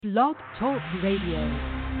Blog Talk Radio.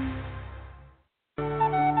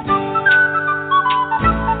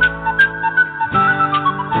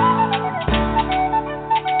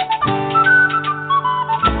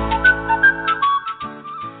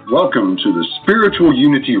 Welcome to the Spiritual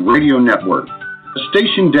Unity Radio Network, a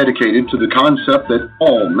station dedicated to the concept that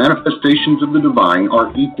all manifestations of the divine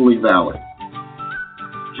are equally valid.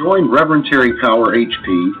 Join Reverend Terry Power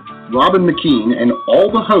HP, Robin McKean, and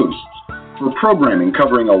all the hosts for programming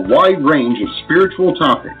covering a wide range of spiritual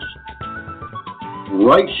topics,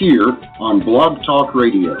 right here on Blog Talk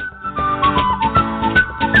Radio.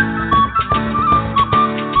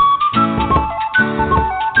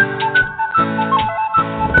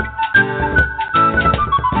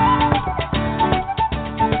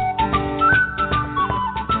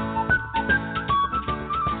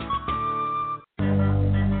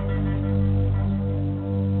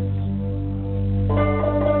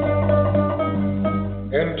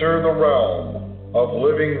 Enter the realm of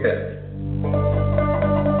living myth.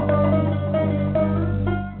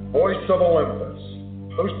 Voice of Olympus,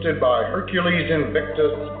 hosted by Hercules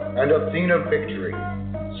Invictus and Athena Victory,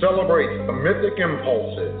 celebrates the mythic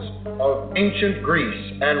impulses of ancient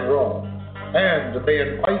Greece and Rome, and they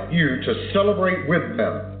invite you to celebrate with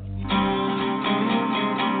them.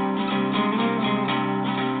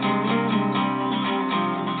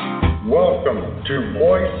 Welcome to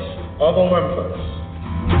Voice of Olympus.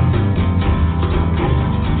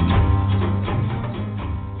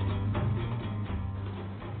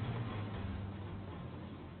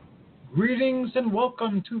 Greetings and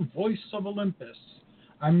welcome to Voice of Olympus.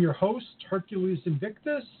 I'm your host, Hercules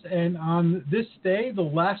Invictus, and on this day, the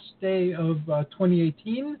last day of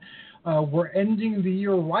 2018, we're ending the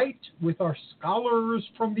year right with our scholars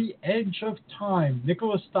from the edge of time,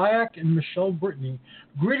 Nicholas Dyack and Michelle Brittany.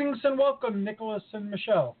 Greetings and welcome, Nicholas and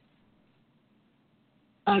Michelle.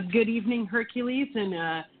 Good evening, Hercules,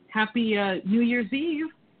 and happy New Year's Eve.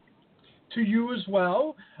 To you as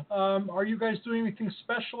well. Are you guys doing anything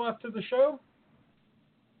special after the show?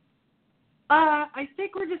 I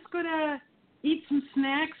think we're just going to eat some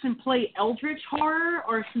snacks and play Eldritch Horror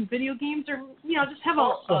or some video games, or, just have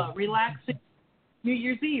a relaxing New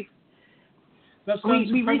Year's Eve. That sounds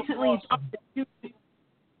we recently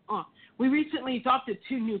awesome. We recently adopted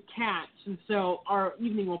 2 new cats, and so our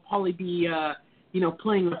evening will probably be,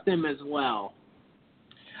 playing with them as well.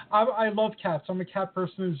 I love cats. I'm a cat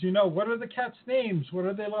person, as you know. What are the cats' names? What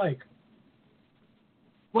are they like?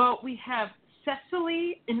 Well, we have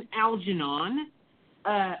Cecily and Algernon.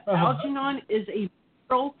 Algernon is a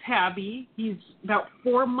girl tabby. He's about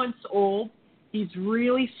 4 months old. He's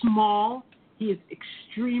really small. He is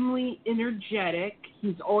extremely energetic.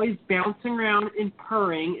 He's always bouncing around and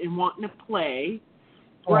purring and wanting to play.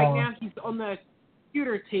 Right now, he's on the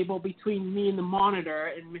computer table between me and the monitor,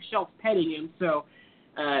 and Michelle's petting him, so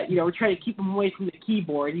we're trying to keep him away from the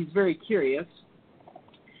keyboard. He's very curious.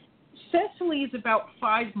 Cecily is about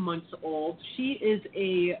 5 months old. She is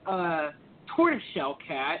a tortoiseshell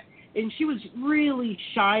cat, and she was really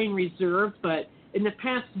shy and reserved, but in the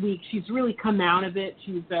past week, she's really come out of it.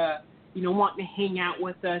 She's, wanting to hang out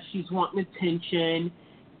with us. She's wanting attention.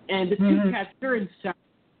 And the 2 cats, they're inseparable.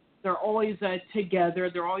 They're always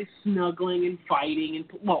together. They're always snuggling and fighting and,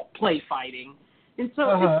 play fighting. And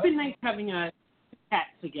so it's been nice having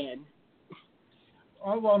cats again.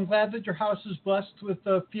 Oh, well, I'm glad that your house is blessed with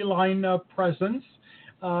feline presence,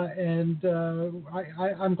 and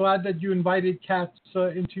I'm glad that you invited cats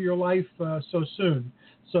into your life so soon.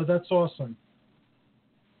 So that's awesome.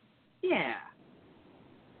 Yeah.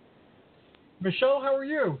 Michelle, how are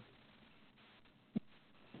you?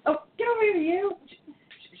 Oh, get over here, you.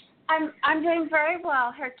 I'm doing very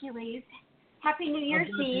well, Hercules. Happy New Year's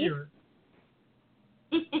Eve.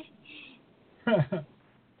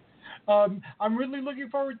 I'm really looking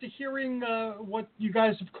forward to hearing what you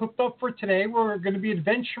guys have cooked up for today. We're going to be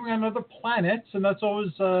adventuring on other planets, and that's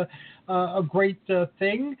always a great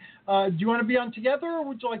thing. Do you want to be on together, or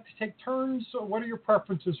would you like to take turns? What are your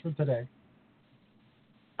preferences for today?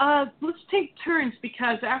 Let's take turns,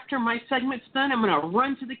 because after my segment's done, I'm going to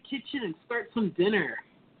run to the kitchen and start some dinner.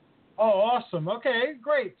 Oh, awesome. Okay,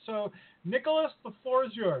 great. So, Nicholas, the floor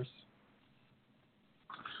is yours.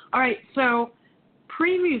 All right, so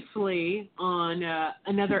previously on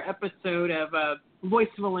another episode of Voice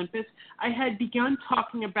of Olympus, I had begun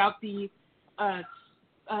talking about the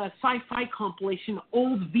sci-fi compilation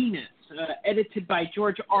Old Venus, edited by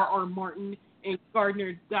George R.R. Martin and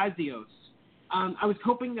Gardner Dozios. I was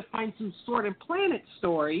hoping to find some Sword and Planet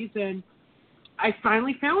stories, and I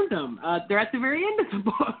finally found them. They're at the very end of the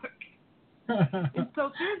book. And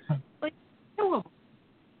so there's like 2 of them.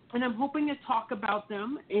 and I'm hoping to talk about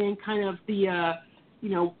them and kind of the,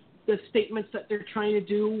 the statements that they're trying to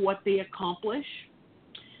do, what they accomplish.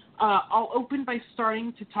 I'll open by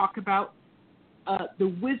starting to talk about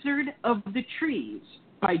The Wizard of the Trees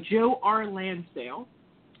by Joe R. Lansdale.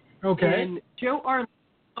 Okay. And Joe R.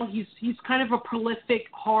 Lansdale, he's kind of a prolific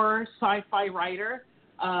horror sci-fi writer.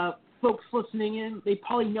 Folks listening in, they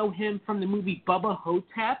probably know him from the movie Bubba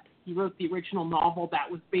Hotep. He wrote the original novel that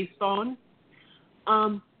was based on.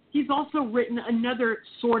 He's also written another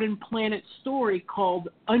Sword and Planet story called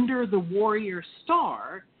Under the Warrior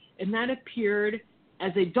Star, and that appeared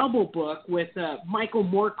as a double book with Michael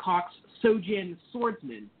Moorcock's Sojan the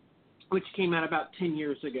Swordsman, which came out about 10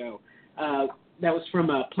 years ago. That was from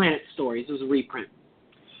Planet Stories. It was a reprint.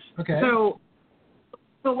 Okay. So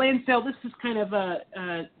Lansdale, this is kind of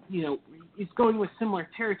he's going with similar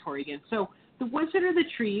territory again. So The Wizard of the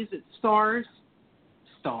Trees, it stars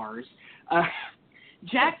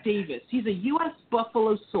Jack Davis. He's a U.S.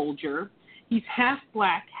 Buffalo Soldier. He's half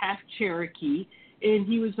black, half Cherokee, and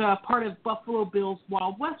he was part of Buffalo Bill's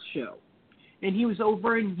Wild West show. And he was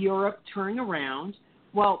over in Europe touring around.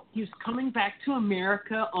 Well, he was coming back to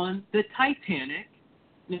America on the Titanic.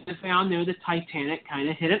 And as we all know, the Titanic kind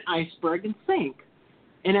of hit an iceberg and sank.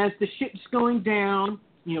 And as the ship's going down,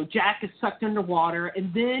 Jack is sucked underwater.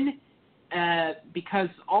 And then, because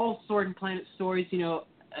all Sword and Planet stories,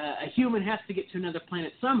 a human has to get to another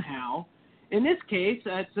planet somehow. In this case,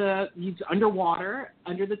 he's underwater,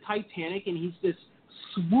 under the Titanic, and he's just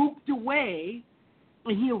swooped away,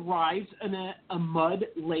 and he arrives in a mud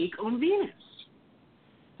lake on Venus.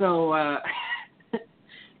 So,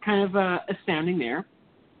 kind of astounding there.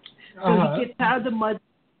 So he gets out of the mud,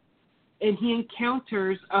 and he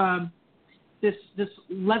encounters this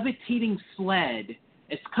levitating sled.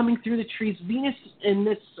 It's coming through the trees. Venus in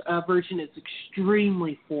this version is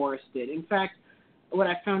extremely forested. In fact, what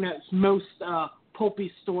I found out is most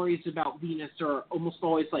pulpy stories about Venus are almost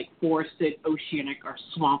always like forested, oceanic, or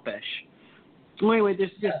swampish. Well, anyway,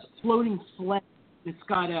 there's this floating sled. It's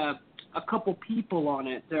got a couple people on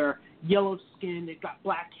it. They're yellow-skinned. They've got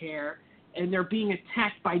black hair, and they're being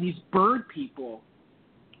attacked by these bird people.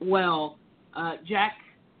 Well, Jack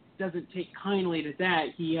doesn't take kindly to that.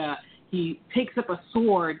 He takes up a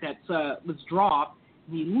sword that was dropped,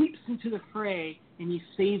 and he leaps into the fray, and he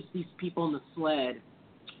saves these people in the sled.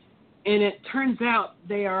 And it turns out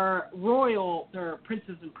they are they're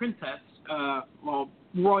princes and princess,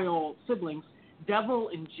 royal siblings, Devil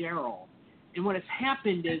and Gerald. And what has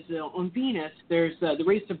happened is on Venus, there's the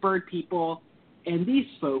race of bird people, and these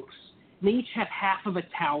folks, they each have half of a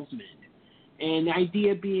talisman. And the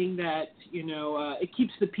idea being that, it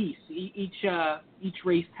keeps the peace. Each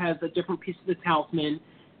race has a different piece of the talisman,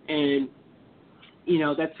 and,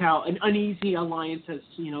 that's how an uneasy alliance has,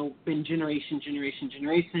 been generation.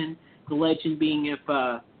 The legend being if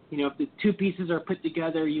the two pieces are put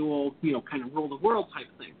together, you will, kind of rule the world type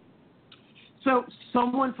thing. So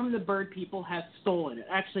someone from the bird people has stolen it.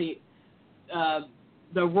 Actually,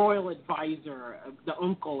 the royal advisor, the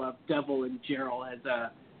uncle of Devil and Gerald, has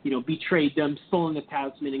betrayed them, stolen the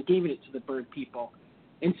talisman, and gave it to the bird people.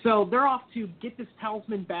 And so they're off to get this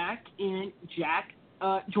talisman back, and Jack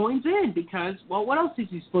joins in because, well, what else is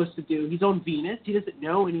he supposed to do? He's on Venus. He doesn't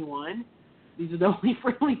know anyone. These are the only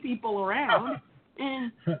friendly people around.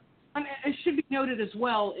 And it should be noted as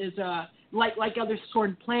well is like other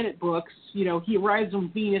Sword and Planet books, he arrives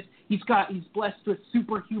on Venus. He's blessed with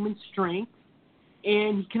superhuman strength,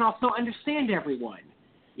 and he can also understand everyone,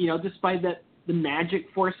 just by the magic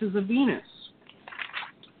forces of Venus.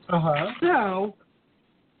 So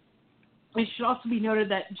it should also be noted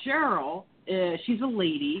that Gerald, she's a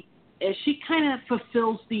lady. She kind of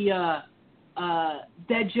fulfills the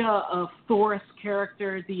Deja of Thoris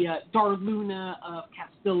character, the Darluna of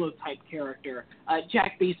Castillo type character.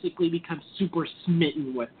 Jack basically becomes super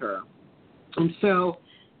smitten with her. And so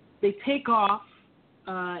they take off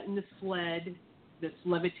in the sled, this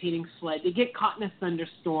levitating sled. They get caught in a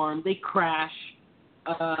thunderstorm. They crash.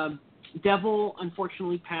 Devil,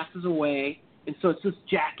 unfortunately, passes away. And so it's just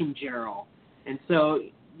Jack and Gerald. And so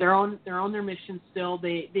they're on their mission still.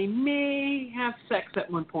 They may have sex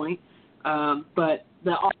at one point. But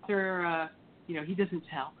the author, he doesn't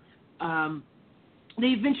tell. They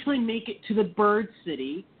eventually make it to the bird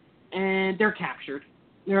city, and they're captured.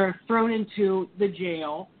 They're thrown into the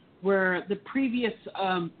jail where the previous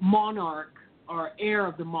monarch or heir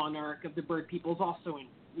of the monarch of the bird people is also in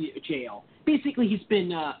jail. Basically, he's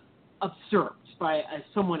been usurped by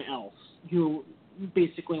someone else who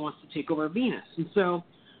basically wants to take over Venus. And so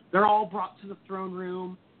they're all brought to the throne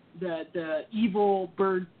room. The evil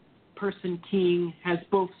bird person king has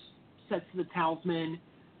both sets of the talisman.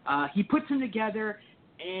 He puts them together,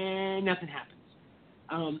 and nothing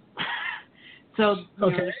happens. So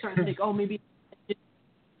they're starting to think, oh, maybe it,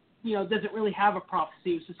 doesn't really have a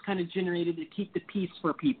prophecy. It was just kind of generated to keep the peace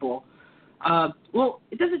for people. Well,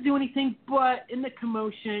 it doesn't do anything, but in the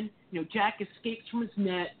commotion, Jack escapes from his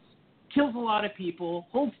nets, kills a lot of people,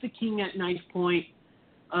 holds the king at knife point.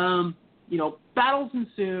 Battles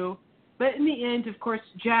ensue. But in the end, of course,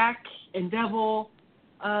 Jack and Gerald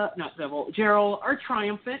are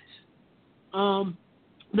triumphant.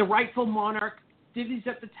 The rightful monarch divvies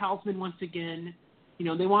up the talisman once again.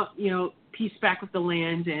 They want, peace back with the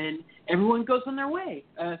land, and everyone goes on their way.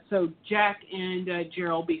 So Jack and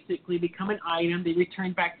Gerald basically become an item. They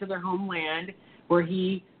return back to their homeland, where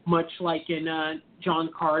he, much like in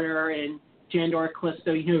John Carter and Jandor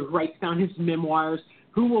Callisto, writes down his memoirs.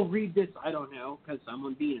 Who will read this? I don't know, because I'm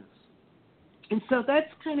on Venus. And so that's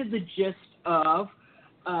kind of the gist of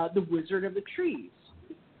The Wizard of the Trees.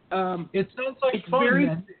 It sounds like fun,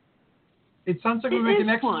 man. It sounds like we make an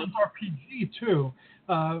excellent RPG, too,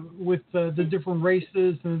 with the different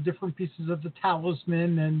races and the different pieces of the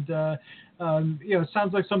talisman. And, it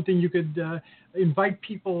sounds like something you could invite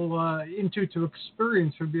people into to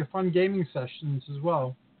experience. It would be a fun gaming sessions as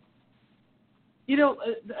well.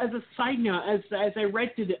 As a side note, as I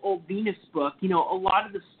read through the old Venus book, a lot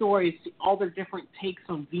of the stories, all their different takes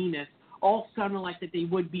on Venus, all sounded like that they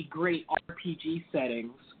would be great RPG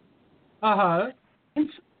settings. Uh-huh. And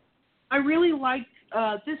so I really liked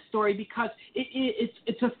this story because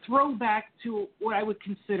it's a throwback to what I would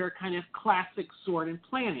consider kind of classic Sword and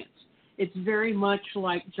Planets. It's very much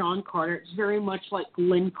like John Carter. It's very much like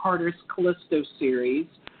Lynn Carter's Callisto series.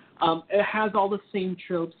 It has all the same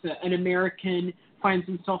tropes. An American finds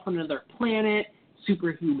himself on another planet,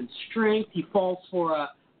 superhuman strength. He falls for a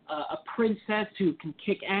princess who can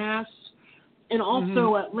kick ass. And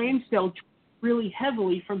also Lansdale really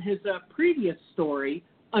heavily from his previous story,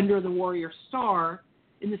 Under the Warrior Star,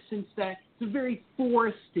 in the sense that it's a very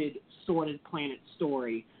forested Sword and Planet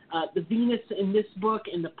story. The Venus in this book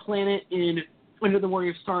and the planet in Under the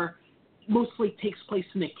Warrior Star mostly takes place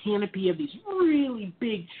in the canopy of these really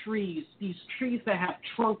big trees, these trees that have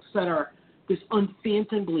trunks that are this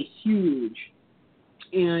unfathomably huge.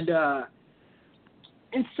 And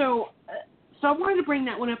so I wanted to bring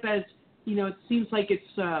that one up as, it seems like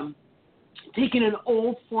it's taking an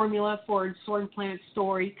old formula for a Sword and Planet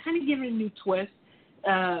story, kind of giving it a new twist.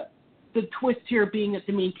 The twist here being that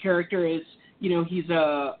the main character is, he's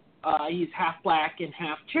half black and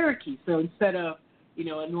half Cherokee. So instead of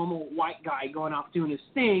a normal white guy going off doing his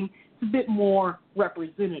thing, it's a bit more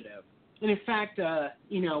representative. And in fact,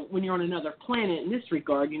 when you're on another planet in this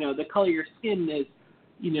regard, the color of your skin is,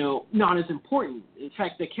 not as important. In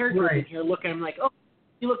fact, the characters in here look at him like, oh,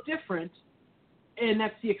 you look different. And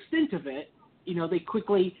that's the extent of it. They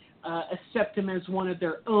quickly accept him as one of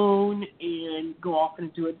their own and go off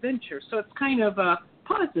into adventure. So it's kind of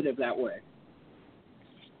positive that way.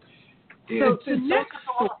 So it's a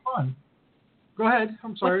lot of fun. Go ahead.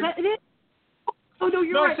 I'm sorry. It is? Oh, no,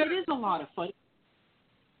 you're right. It is a lot of fun.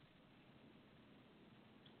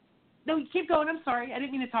 No, you keep going. I'm sorry. I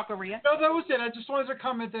didn't mean to talk over you. No, that was it. I just wanted to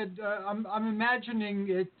comment that I'm imagining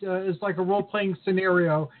it as like a role-playing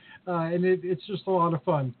scenario, and it's just a lot of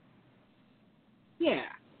fun. Yeah.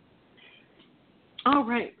 All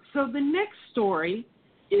right. So the next story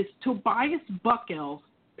is Tobias Buckell's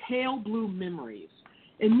Pale Blue Memories.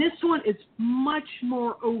 And this one is much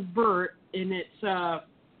more overt in its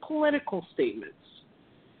political statements.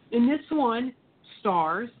 In this one,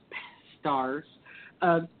 stars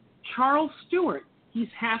Charles Stewart. He's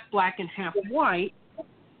half black and half white.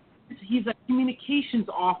 He's a communications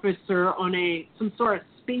officer on some sort of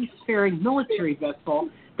spacefaring military vessel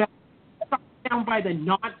that was shot down by the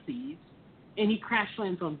Nazis, and he crash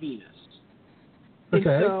lands on Venus. Okay.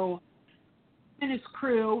 And so, and his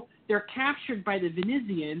crew, they're captured by the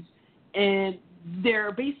Venusians, and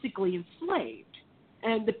they're basically enslaved.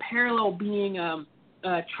 And the parallel being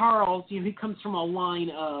Charles, he comes from a line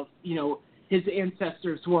of, his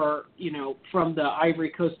ancestors were, from the Ivory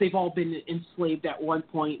Coast. They've all been enslaved at one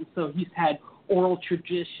point, and so he's had oral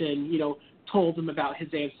tradition, told him about his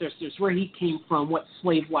ancestors, where he came from, what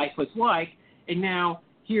slave life was like, and now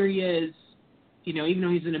here he is, even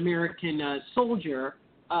though he's an American soldier,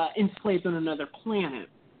 enslaved on another planet.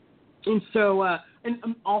 And so,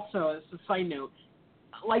 and also, as a side note,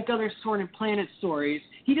 like other Sword and Planet stories,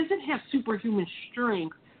 he doesn't have superhuman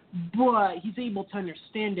strength, but he's able to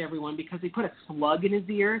understand everyone because they put a slug in his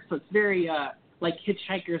ear, so it's very like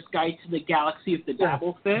Hitchhiker's Guide to the Galaxy of the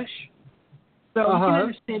Dabblefish. So he can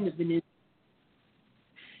understand the Venusian.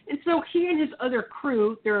 And so he and his other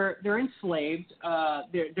crew, they're enslaved.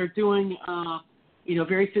 They're doing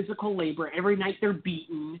very physical labor. Every night they're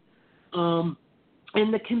beaten. And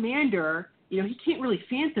the commander, he can't really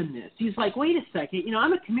fathom this. He's like, wait a second,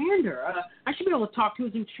 I'm a commander. I should be able to talk to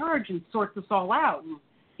who's in charge and sort this all out. And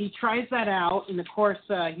he tries that out, and of course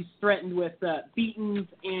he's threatened with beatings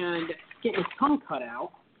and getting his tongue cut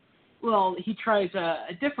out. Well, he tries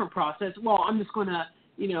a different process. Well, I'm just going to,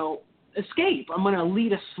 escape. I'm going to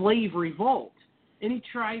lead a slave revolt. And he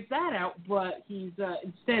tries that out, but he's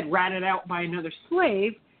instead ratted out by another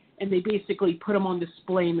slave, and they basically put him on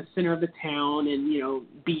display in the center of the town and,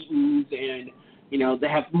 beatings and, they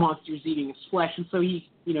have monsters eating his flesh. And so he,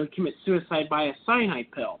 commits suicide by a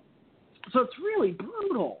cyanide pill. So it's really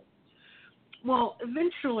brutal. Well,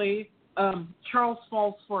 eventually, Charles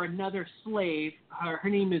falls for another slave. Her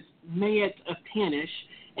name is Mayet of Tanish,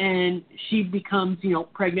 and she becomes,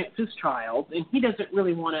 pregnant with his child, and he doesn't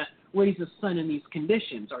really want to raise a son in these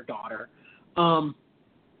conditions, or daughter.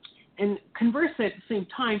 And conversely, at the same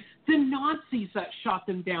time, the Nazis that shot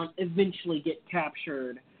them down eventually get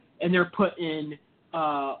captured, and they're put in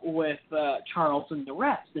with Charles and the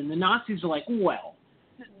rest. And the Nazis are like, well,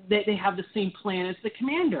 they have the same plan as the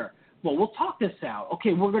commander. Well, we'll talk this out.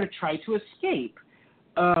 Okay, we're going to try to escape.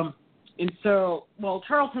 And so,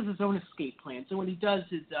 Charles has his own escape plan. So what he does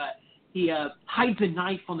is he hides a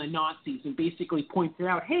knife on the Nazis and basically points it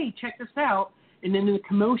out. Hey, check this out. And then in the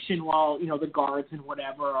commotion, while the guards and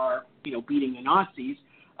whatever are beating the Nazis,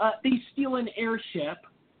 they steal an airship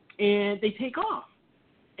and they take off.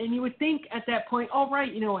 And you would think at that point, all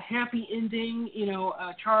right, happy ending.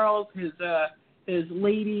 Charles, his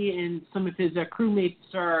lady, and some of his crewmates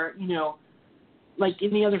are, like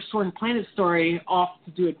any other Sword and Planet story, off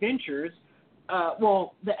to do adventures.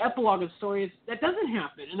 The epilogue of the story is that doesn't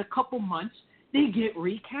happen. In a couple months, they get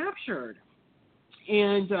recaptured.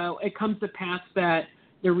 And it comes to pass that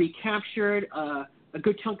they're recaptured. A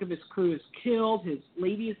good chunk of his crew is killed. His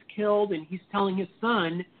lady is killed. And he's telling his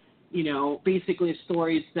son, basically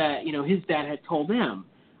stories that, his dad had told him.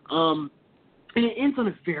 And it ends on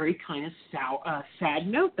a very kind of sad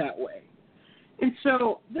note that way. And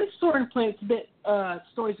so this Sword and Planet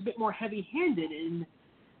story is a bit more heavy-handed, and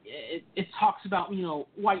it talks about,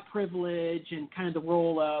 white privilege and kind of the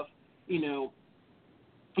role of,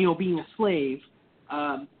 being a slave.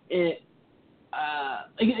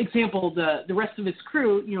 Example, the rest of his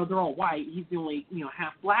crew, they're all white. He's the only,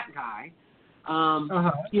 half black guy.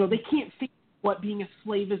 They can't figure what being a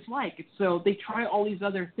slave is like. And so they try all these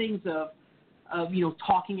other things of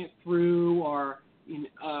talking it through or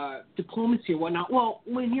diplomacy or whatnot. Well,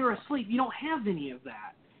 when you're a slave, you don't have any of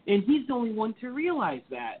that. And he's the only one to realize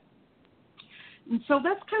that. And so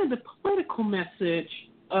that's kind of the political message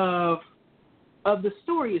of the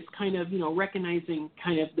story, is kind of, recognizing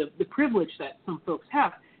kind of the privilege that some folks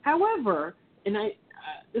have. However, and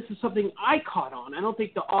this is something I caught on. I don't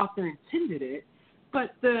think the author intended it,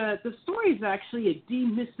 but the story is actually a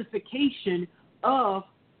demystification of,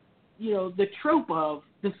 the trope of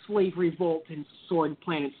the slave revolt in Sword and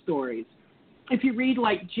Planet stories. If you read,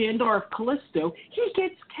 like, Jandar of Callisto, he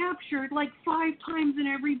gets captured, like, 5 times in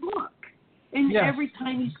every book. And every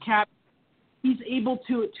time he's captured, he's able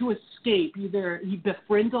to escape. Either he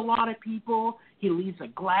befriends a lot of people, he leads a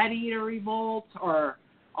gladiator revolt, or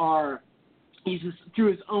he's just,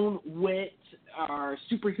 through his own wit or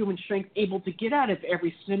superhuman strength, able to get out of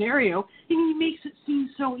every scenario, and he makes it seem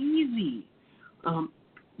so easy.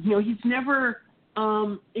 He's never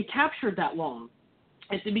captured that long.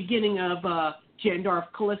 At the beginning of Jandar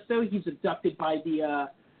of Callisto, he's abducted by the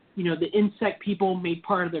insect people, made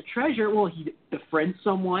part of their treasure. Well, he befriends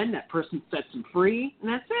someone, that person sets him free, and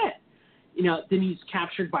that's it. Then he's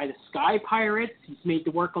captured by the sky pirates. He's made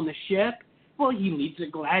to work on the ship. Well, he leads a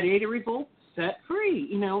gladiator revolt, set free,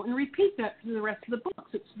 and repeat that through the rest of the books.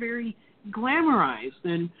 It's very glamorized.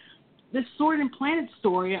 And this Sword and Planet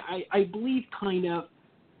story, I believe, kind of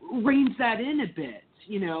reins that in a bit.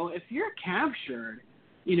 If you're captured,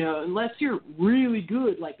 unless you're really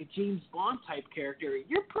good, like a James Bond type character,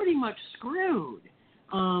 you're pretty much screwed.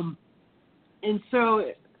 And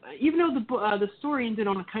so, even though the story ended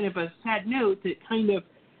on a kind of a sad note, it kind of,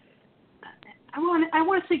 I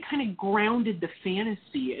want to say, kind of grounded the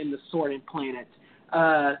fantasy in the Sword and Planet.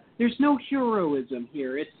 There's no heroism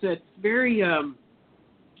here. It's very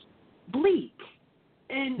bleak,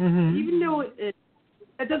 and even though it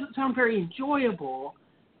doesn't sound very enjoyable,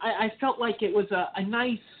 I felt like it was a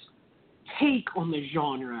nice take on the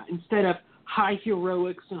genre. Instead of high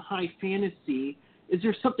heroics and high fantasy, is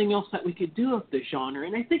there something else that we could do with the genre?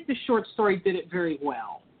 And I think the short story did it very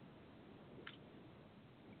well.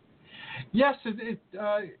 Yes,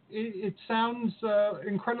 it sounds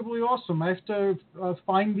incredibly awesome. I have to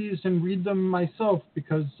find these and read them myself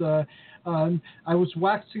because I was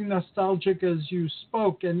waxing nostalgic as you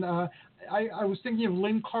spoke, and I was thinking of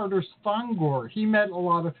Lynn Carter's Thongor. He met a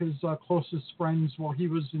lot of his closest friends while he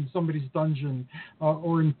was in somebody's dungeon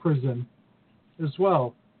or in prison as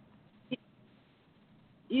well.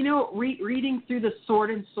 You know, reading through the Sword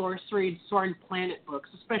and Sorcery and Sword and Planet books,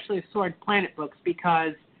 especially the Sword and Planet books,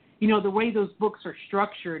 because, you know, the way those books are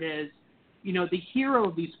structured is, you know, the hero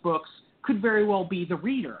of these books could very well be the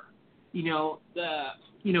reader. You know,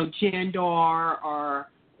 Jandar or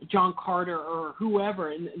John Carter or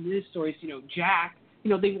whoever in these stories, you know, Jack, you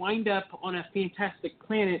know, they wind up on a fantastic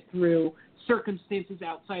planet through circumstances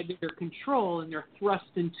outside their control, and they're thrust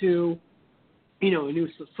into, you know, a new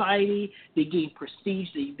society. They gain prestige,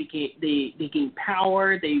 they gain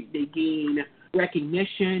power, they gain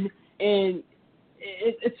recognition, and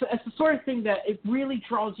it's the sort of thing that it really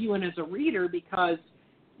draws you in as a reader, because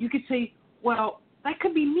you could say, well, that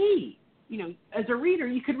could be me. You know, as a reader,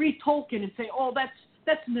 you could read Tolkien and say, oh, that's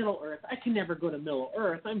Middle Earth. I can never go to Middle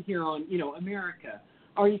Earth. I'm here on, you know, America.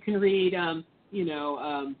 Or you can read,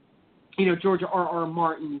 George R.R.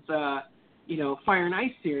 Martin's, Fire and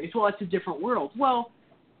Ice series. Well, it's a different world. Well,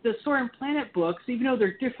 the Sword and Planet books, even though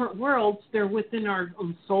they're different worlds, they're within our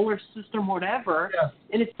own solar system, whatever. Yeah.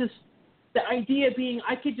 And it's just the idea being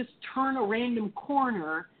I could just turn a random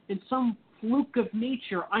corner in some fluke of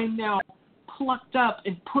nature. I'm now plucked up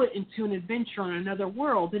and put into an adventure on another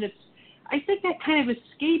world. And I think that kind of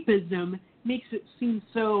escapism makes it seem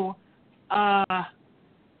so,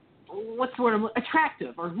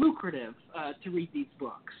 attractive or lucrative to read these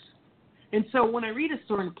books. And so when I read a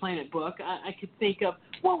Sword and Planet book, I could think of,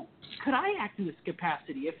 well, could I act in this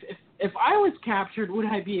capacity? If I was captured, would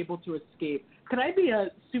I be able to escape? Could I be a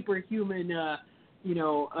superhuman,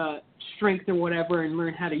 strength or whatever, and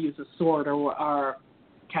learn how to use a sword or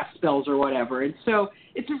cast spells or whatever? And so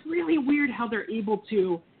it's really weird how they're able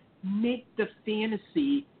to make the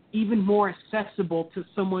fantasy even more accessible to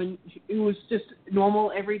someone who is just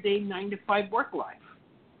normal, everyday 9-to-5 work life.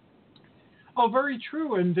 Oh, very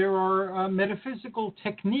true. And there are metaphysical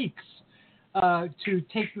techniques to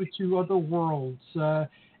take you to other worlds.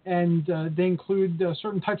 And they include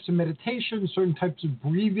certain types of meditation, certain types of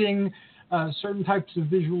breathing, certain types of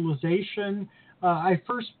visualization. I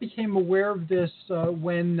first became aware of this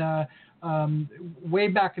when way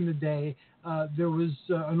back in the day, there was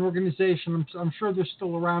an organization, I'm sure they're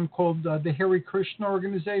still around, called the Hare Krishna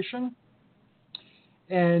Organization.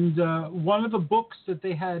 And one of the books that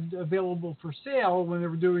they had available for sale when they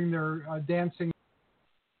were doing their dancing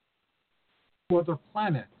to other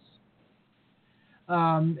planets.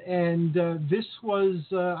 This was,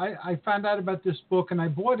 I found out about this book and I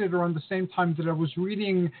bought it around the same time that I was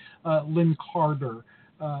reading Lynn Carter.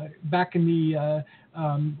 Back in the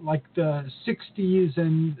the 60s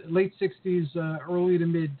and late 60s, early to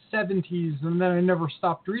mid 70s, and then I never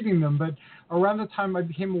stopped reading them. But around the time I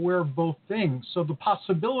became aware of both things. So the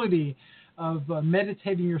possibility of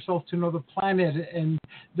meditating yourself to another planet, and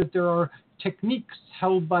that there are techniques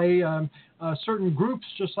held by certain groups,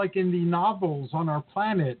 just like in the novels on our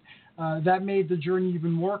planet, that made the journey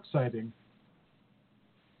even more exciting.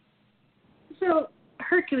 So,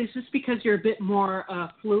 Hercules, just because you're a bit more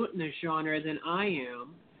fluent in this genre than I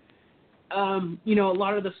am, a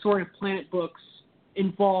lot of the Sword and Planet books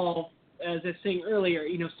involve, as I was saying earlier,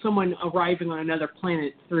 someone arriving on another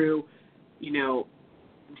planet through,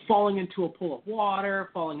 falling into a pool of water,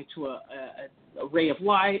 falling into a ray of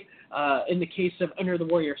light. In the case of Under the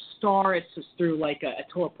Warrior Star, it's just through like a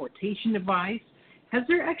teleportation device. Has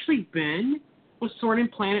there actually been a Sword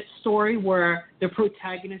and Planet story where the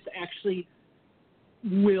protagonist actually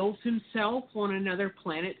wills himself on another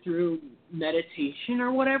planet through meditation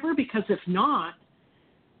or whatever? Because if not,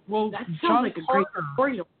 well, that sounds like a great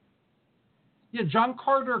story. Yeah, John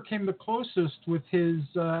Carter came the closest with his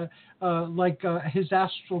his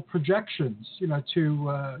astral projections,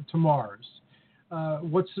 to Mars.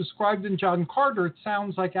 What's described in John Carter, it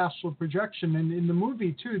sounds like astral projection, and in the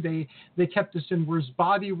movie too, they kept this in where his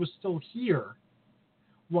body was still here,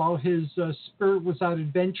 while his spirit was out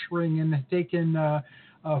adventuring and had taken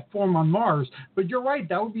form on Mars. But you're right,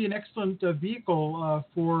 that would be an excellent vehicle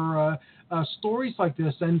for stories like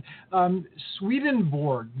this. And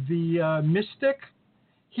Swedenborg, the mystic,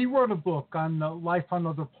 he wrote a book on life on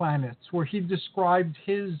other planets where he described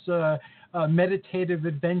his meditative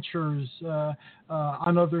adventures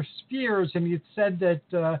on other spheres, and he had said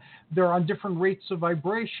that they're on different rates of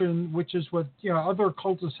vibration, which is what other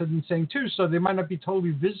occultists had been saying too. So they might not be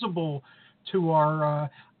totally visible to our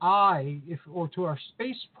eye or to our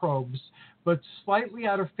space probes, but slightly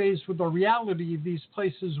out of phase with our reality, these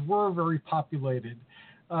places were very populated.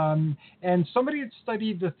 And somebody had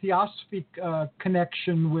studied the theosophy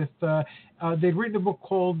connection with, they'd written a book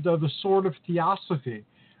called The Sword of Theosophy,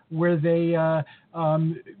 where they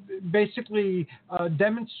basically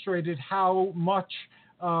demonstrated how much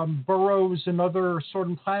Burroughs and other Sword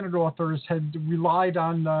and Planet authors had relied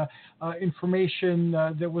on information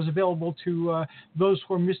that was available to those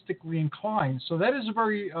who are mystically inclined. So that is a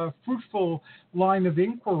very fruitful line of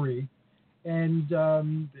inquiry, and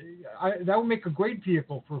that would make a great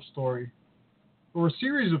vehicle for a story or a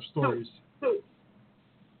series of stories. So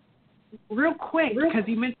real quick, because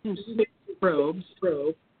you mentioned space probes,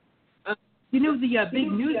 you know the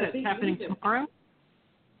big news that's happening tomorrow?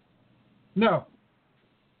 No.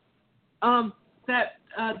 That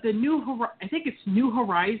the I think it's New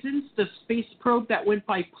Horizons, the space probe that went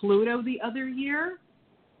by Pluto the other year.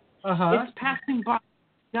 It's passing by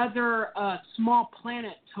another small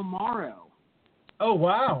planet tomorrow. Oh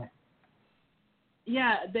wow!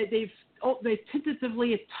 Yeah, they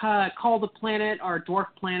tentatively called the planet or dwarf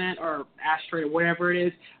planet or asteroid or whatever it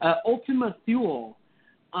is Ultima Thule.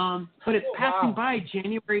 But it's passing by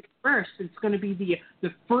January 1st. It's going to be the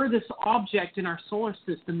furthest object in our solar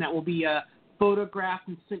system that will be photographed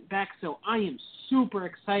and sent back. So I am super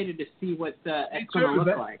excited to see what it's going to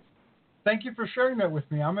look like. Thank you for sharing that with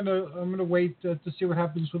me. I'm gonna wait to see what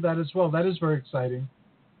happens with that as well. That is very exciting.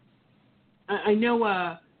 I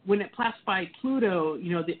know when it passed by Pluto,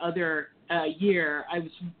 the other year, I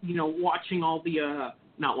was watching all the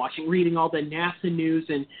reading all the NASA news,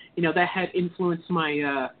 and that had influenced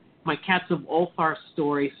my my Cats of Ulthar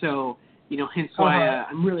story. So hence why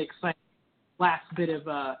I'm really excited. Last bit of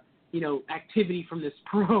activity from this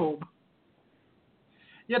probe.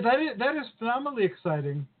 Yeah, that is phenomenally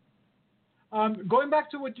exciting. Going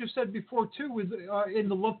back to what you said before too, with in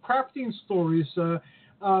the Lovecraftian stories, the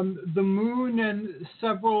moon and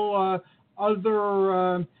several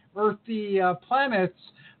other earthy planets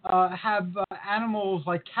have animals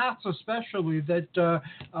like cats especially that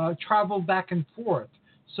travel back and forth.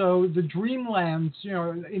 So the dreamlands,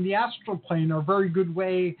 in the astral plane are a very good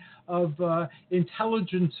way of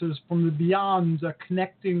intelligences from the beyond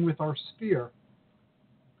connecting with our sphere.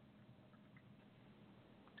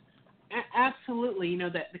 Absolutely.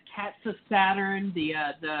 The cats of Saturn, the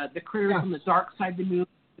critters from the dark side of the moon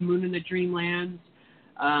and the dreamlands.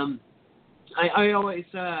 I always,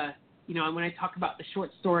 when I talk about the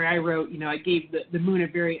short story I wrote, I gave the moon a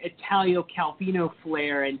very Italo Calvino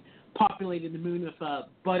flair and populated the moon with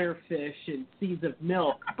butterfish and seeds of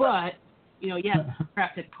milk. But,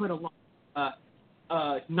 Lovecraft had put a lot of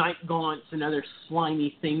night gaunts and other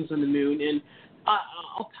slimy things on the moon. And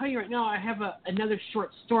I'll tell you right now, I have another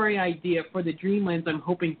short story idea for the Dreamlands I'm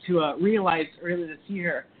hoping to realize early this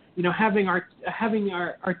year. Having our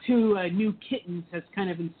two new kittens has kind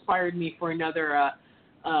of inspired me for another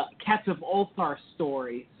Cats of Ulthar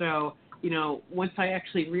story. So, once I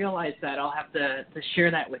actually realize that, I'll have to share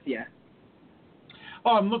that with you.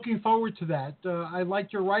 Oh, I'm looking forward to that. I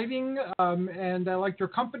like your writing, and I like your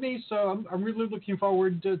company, so I'm really looking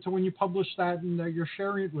forward to when you publish that and you're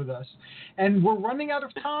sharing it with us. And we're running out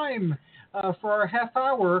of time for our half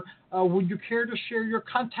hour. Would you care to share your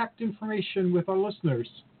contact information with our listeners?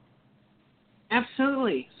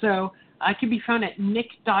 Absolutely. So I can be found at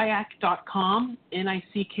nickdiak.com,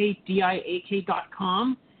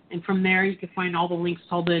 nickdiak.com. And from there, you can find all the links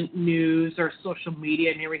to all the news or social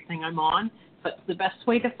media and everything I'm on. That's the best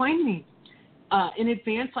way to find me. In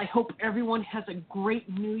advance, I hope everyone has a great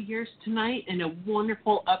New Year's tonight and a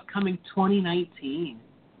wonderful upcoming 2019.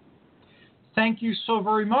 Thank you so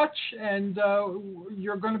very much. And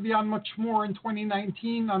you're going to be on much more in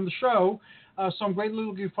 2019 on the show. So I'm greatly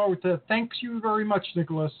looking forward to it. Thanks you very much,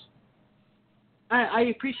 Nicholas.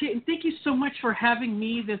 I appreciate it. And thank you so much for having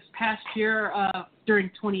me this past year during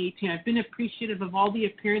 2018. I've been appreciative of all the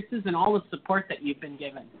appearances and all the support that you've been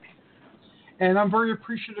given. And I'm very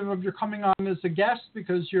appreciative of your coming on as a guest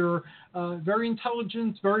because you're very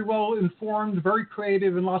intelligent, very well informed, very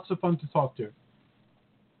creative, and lots of fun to talk to.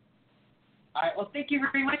 All right. Well, thank you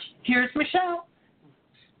very much. Here's Michelle.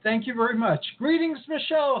 Thank you very much. Greetings,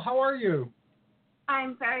 Michelle. How are you?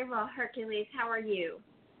 I'm very well, Hercules. How are you?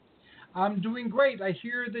 I'm doing great. I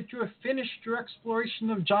hear that you have finished your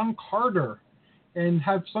exploration of John Carter and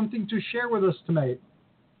have something to share with us tonight.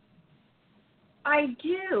 I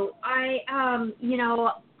do.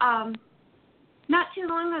 Not too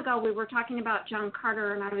long ago we were talking about John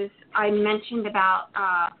Carter, and I mentioned about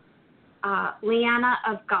Leanna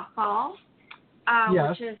of Gothal, yes.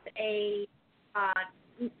 which is a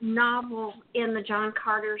novel in the John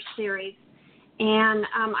Carter series. And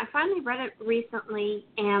I finally read it recently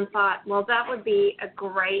and thought, well, that would be a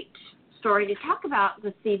great story to talk about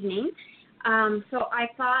this evening. So I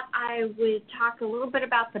thought I would talk a little bit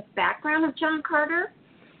about the background of John Carter,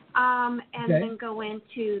 and then go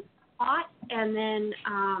into plot, and then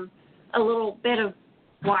a little bit of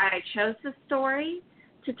why I chose the story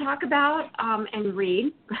to talk about and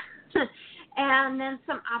read, and then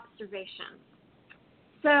some observations.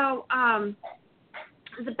 So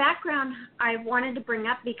the background I wanted to bring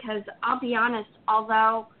up because I'll be honest,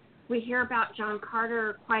 although we hear about John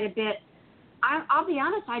Carter quite a bit, I'll be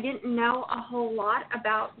honest, I didn't know a whole lot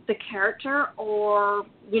about the character or,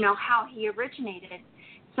 how he originated.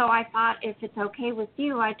 So I thought if it's okay with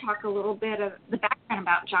you, I'd talk a little bit of the background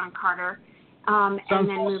about John Carter and then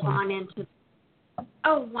move on into...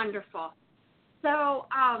 Oh, wonderful. So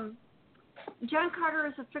John Carter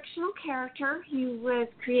is a fictional character. He was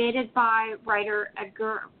created by writer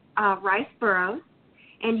Edgar Rice Burroughs,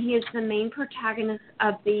 and he is the main protagonist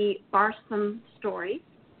of the Barsoom stories.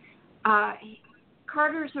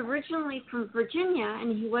 Carter's originally from Virginia,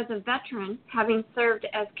 and he was a veteran, having served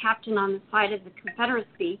as captain on the side of the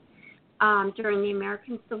Confederacy during the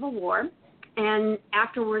American Civil War, and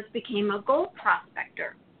afterwards became a gold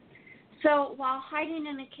prospector. So while hiding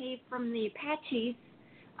in a cave from the Apaches,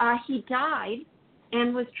 he died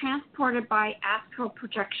and was transported by astral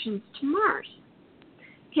projections to Mars.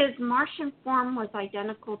 His Martian form was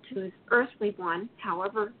identical to his earthly one.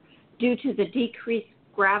 However, due to the decreased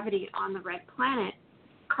gravity on the red planet,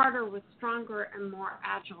 Carter was stronger and more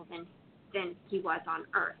agile than he was on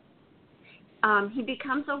Earth. He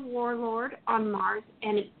becomes a warlord on Mars,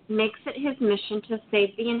 and it makes it his mission to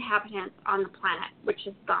save the inhabitants on the planet, which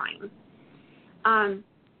is dying.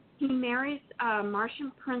 He marries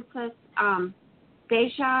Martian princess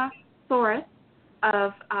Deja Thoris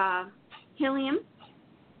of Helium.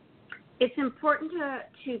 It's important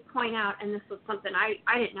to point out, and this was something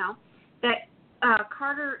I didn't know, that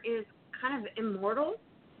Carter is kind of immortal,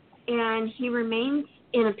 and he remains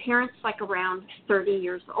in appearance like around 30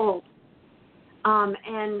 years old.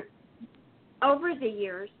 And over the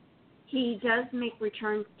years, he does make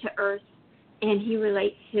returns to Earth, and he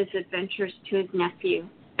relates his adventures to his nephew,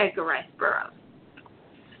 Edgar Rice Burroughs.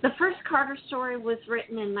 The first Carter story was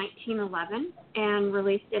written in 1911 and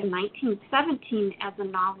released in 1917 as a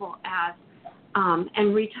novel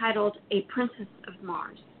and retitled A Princess of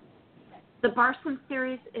Mars. The Barsoom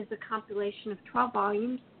series is a compilation of 12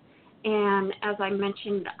 volumes, and as I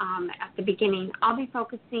mentioned at the beginning, I'll be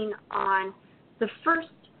focusing on the first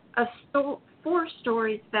of 4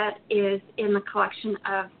 stories that is in the collection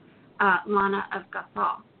of Lana of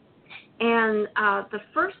Gathal. And the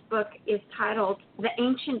first book is titled The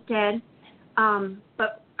Ancient Dead,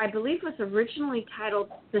 but I believe was originally titled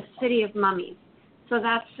The City of Mummies. So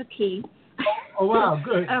that's the key. Oh, wow,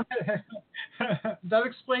 good. That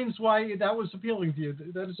explains why that was appealing to you.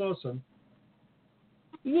 That is awesome.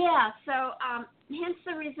 Yeah, so hence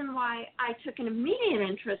the reason why I took an immediate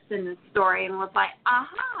interest in this story and was like,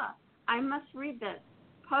 aha, I must read this,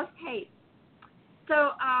 post-haste.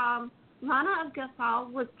 So Lana of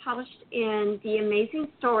Gathal was published in the Amazing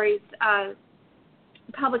Stories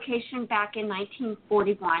publication back in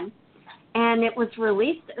 1941, and it was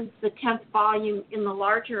released as the 10th volume in the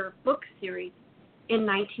larger book series in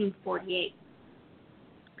 1948.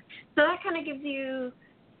 So that kind of gives you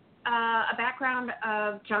a background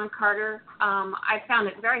of John Carter. I found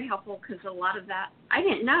it very helpful because a lot of that I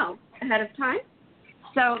didn't know ahead of time.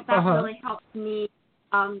 So that really helped me,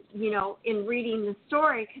 in reading the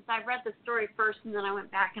story, because I read the story first and then I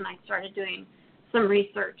went back and I started doing some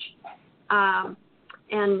research.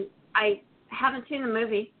 And I haven't seen the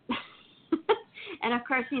movie. And of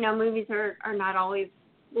course, movies are not always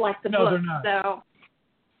like the book. No, they're not. So,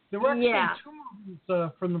 there were actually 2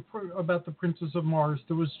 movies about the Princess of Mars.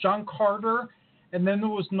 There was John Carter, and then there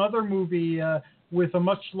was another movie with a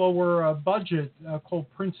much lower budget called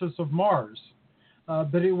Princess of Mars.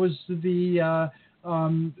 But it was the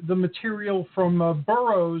material from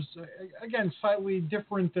Burroughs, again, slightly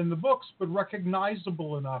different than the books, but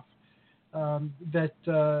recognizable enough that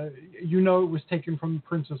it was taken from the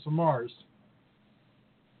Princess of Mars.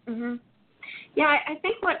 Mm-hmm. Yeah, I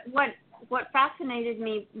think what fascinated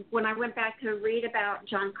me when I went back to read about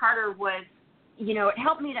John Carter was, it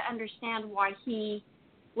helped me to understand why he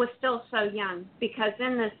was still so young, because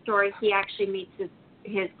in this story he actually meets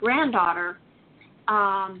his granddaughter,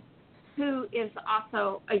 who is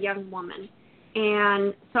also a young woman.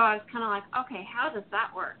 And so I was kind of like, okay, how does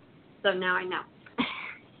that work? So now I know.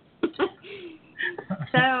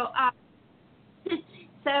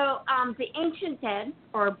 So the Ancient Dead,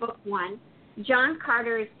 or Book 1, John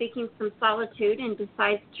Carter is seeking some solitude and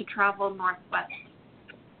decides to travel northwest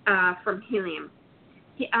from Helium.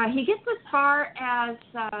 He gets as far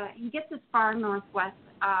northwest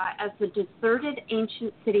as the deserted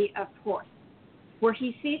ancient city of Horse, where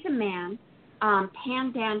he sees a man,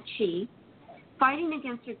 Pandan Chi, fighting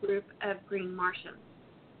against a group of green Martians.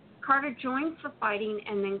 Carter joins the fighting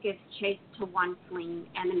and then gives chase to one fleeing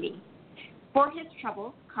enemy. For his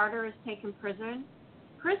troubles, Carter is taken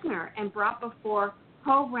prisoner and brought before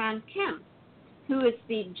Ho Ran Kim, who is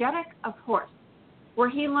the Jeddak of Horse, where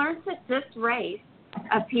he learns that this race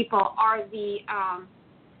of people are the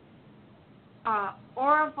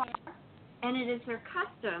Oravar, and it is their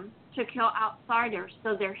custom to kill outsiders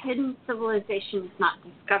so their hidden civilization is not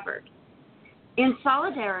discovered. In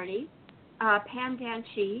solidarity, Pandan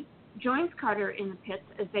Chi joins Carter in the pits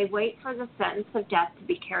as they wait for the sentence of death to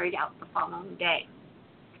be carried out the following day.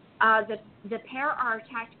 The pair are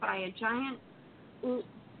attacked by a giant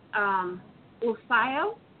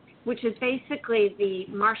Usayo, which is basically the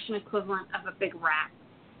Martian equivalent of a big rat.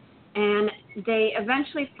 And they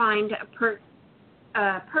eventually find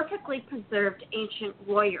a perfectly preserved ancient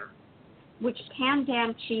warrior, which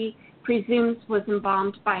Pandan Chi presumes was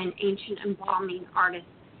embalmed by an ancient embalming artist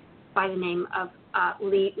by the name of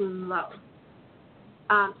Li Un Lo.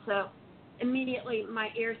 So immediately my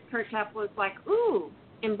ears perked up, was like, ooh,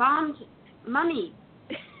 embalmed mummy.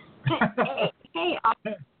 hey.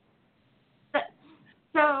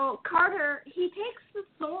 So Carter, he takes the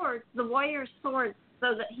swords, the warrior's swords,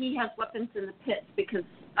 so that he has weapons in the pits because,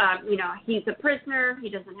 he's a prisoner. He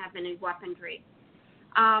doesn't have any weaponry.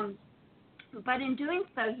 But in doing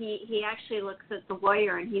so, he actually looks at the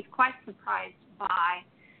warrior, and he's quite surprised by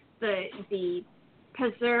the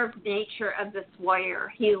preserved nature of this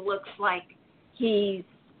warrior. He looks like he's,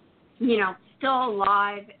 still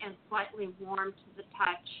alive and slightly warm to the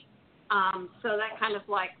touch. So that kind of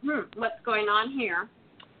like, what's going on here?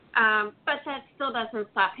 But that still doesn't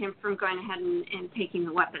stop him from going ahead and taking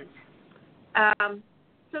the weapons.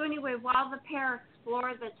 So anyway, while the pair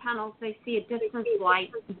explore the tunnels, they see a distant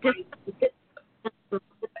light.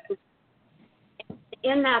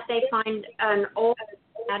 In that, they find an old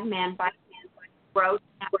madman by road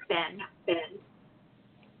Ben,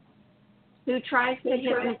 who tries to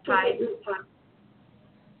hypnotize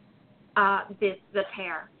the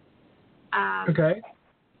pair. Okay.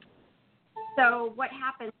 So what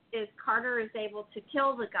happens is Carter is able to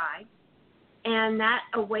kill the guy, and that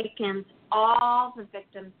awakens all the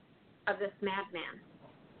victims of this madman.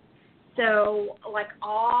 So, like,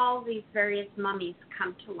 all these various mummies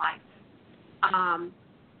come to life.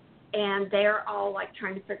 And they're all, like,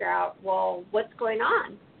 trying to figure out, well, what's going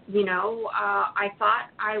on? I thought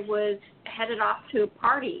I was headed off to a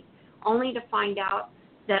party, only to find out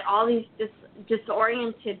that all these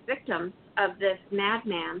disoriented victims of this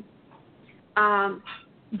madman,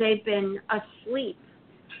 they've been asleep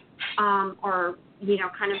or,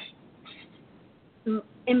 kind of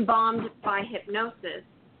embalmed by hypnosis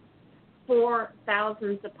for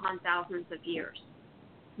thousands upon thousands of years,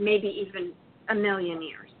 maybe even a million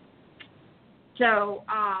years. So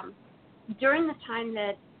during the time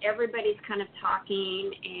that everybody's kind of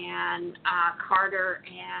talking and Carter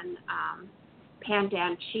and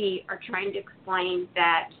Pandan Chi are trying to explain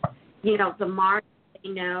that, the Mars they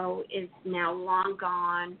know is now long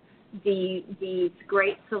gone. These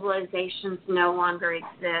great civilizations no longer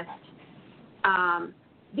exist.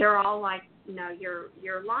 They're all like, no,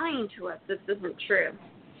 you're lying to us. This isn't true.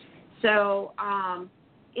 So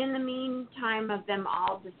in the meantime of them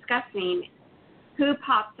all discussing, who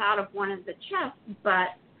pops out of one of the chests but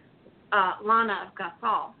Lana of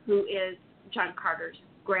Gasol, who is John Carter's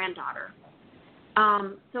granddaughter.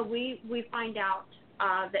 So we find out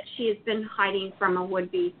that she has been hiding from a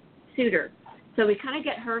would-be suitor. So we kind of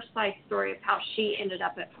get her side story of how she ended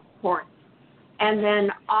up at Horse. And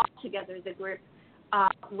then all together the group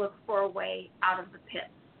look for a way out of the pit.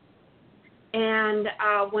 And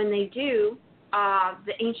when they do,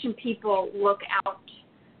 the ancient people look out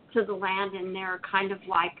to the land, and they're kind of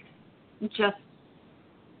like just,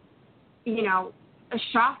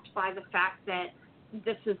 shocked by the fact that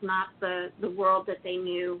this is not the world that they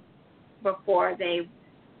knew before they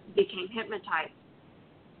became hypnotized.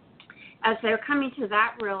 As they're coming to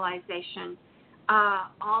that realization,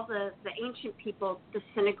 all the ancient people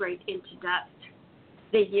disintegrate into dust,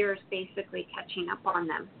 the years basically catching up on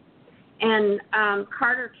them. And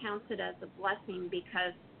Carter counts it as a blessing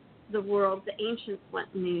because the world the ancients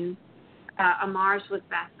knew, a Mars with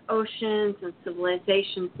vast oceans and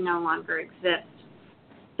civilizations, no longer exist.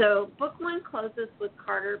 So Book 1 closes with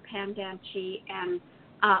Carter, Pandan Chi, and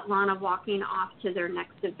Lana walking off to their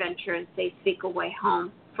next adventure as they seek a way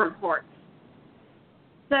home from Hortz.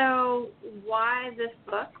 So why this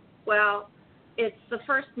book? Well, it's the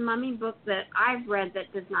first mummy book that I've read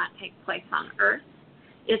that does not take place on Earth.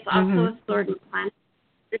 It's also a sword and planet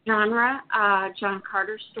genre, John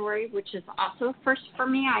Carter story, which is also a first for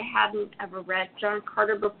me. I hadn't ever read John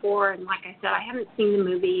Carter before, and like I said, I haven't seen the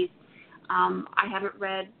movies. I haven't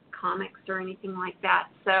read comics or anything like that.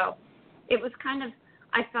 So it was kind of,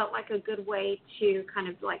 I felt like a good way to kind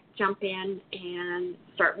of like jump in and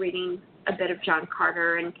start reading a bit of John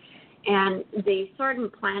Carter. And the Sword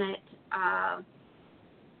and Planet, I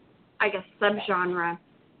guess, subgenre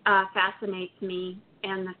fascinates me,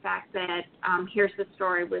 and the fact that here's the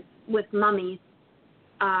story with mummies,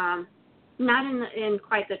 not in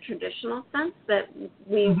quite the traditional sense that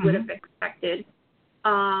we would have expected,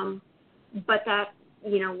 but that,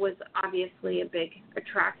 was obviously a big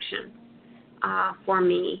attraction for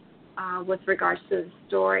me with regards to the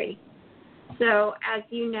story. So, as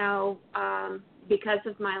you know, because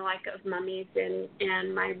of my like of mummies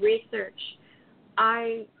and my research,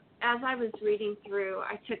 as I was reading through,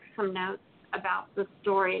 I took some notes about the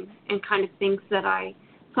story and kind of things that I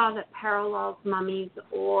saw that parallels mummies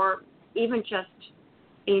or even just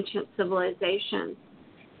ancient civilizations.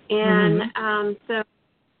 And so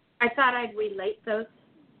I thought I'd relate those.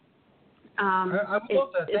 I would love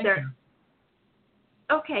that. Thank you.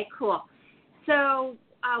 Okay, cool. So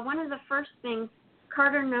one of the first things,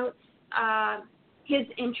 Carter notes his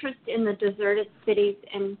interest in the deserted cities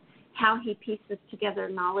and how he pieces together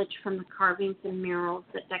knowledge from the carvings and murals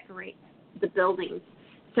that decorate the buildings.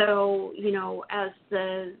 So, as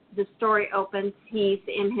the story opens, he's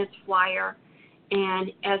in his flyer,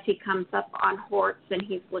 and as he comes up on Hortz and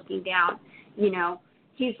he's looking down,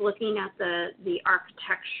 he's looking at the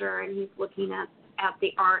architecture, and he's looking at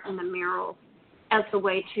the art and the murals as a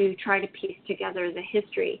way to try to piece together the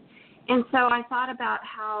history. And so I thought about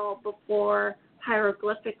how before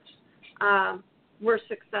hieroglyphics were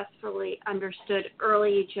successfully understood,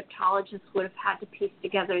 early Egyptologists would have had to piece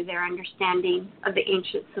together their understanding of the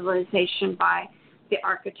ancient civilization by the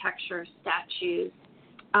architecture, statues,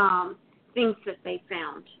 things that they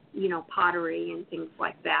found, pottery and things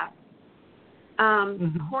like that.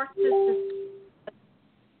 Hortz is the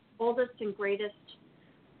oldest and greatest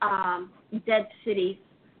dead cities.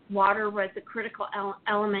 Water was a critical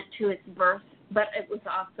element to its birth, but it was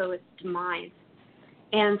also its demise.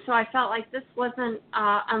 And so I felt like this wasn't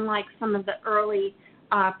unlike some of the early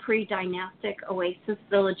pre-dynastic oasis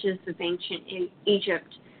villages of ancient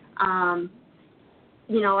Egypt.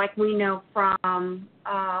 Like we know from,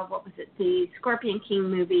 the Scorpion King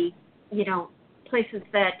movie, places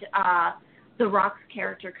that the Rock's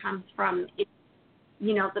character comes from,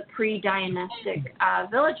 the pre-dynastic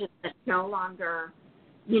villages that no longer,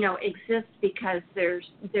 exist because there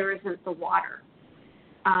isn't the water.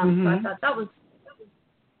 So I thought that was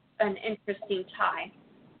an interesting tie.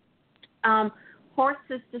 Hortz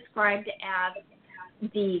is described as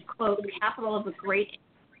the, quote, capital of a great.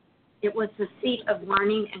 It was the seat of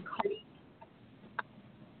learning and culture.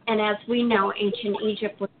 And as we know, ancient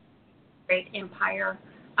Egypt was a great empire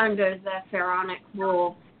under the pharaonic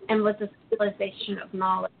rule and was a civilization of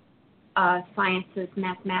knowledge, sciences,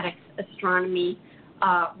 mathematics, astronomy,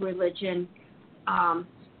 religion,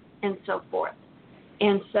 and so forth.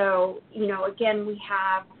 And so, again, we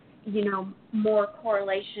have, more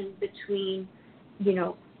correlation between,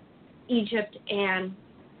 Egypt and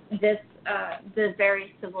this, the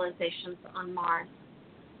various civilizations on Mars.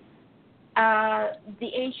 The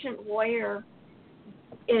ancient warrior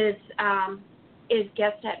is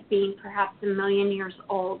guessed at being perhaps 1 million years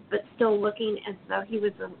old, but still looking as though he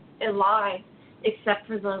was alive, except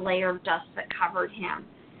for the layer of dust that covered him.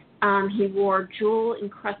 He wore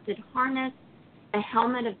jewel-encrusted harness, a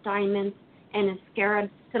helmet of diamonds, and a scarab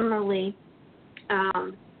similarly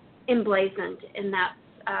emblazoned, and that's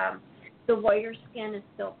the warrior skin is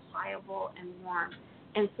still pliable and warm.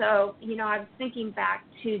 And so, I was thinking back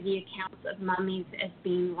to the accounts of mummies as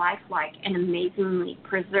being lifelike and amazingly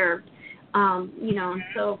preserved. And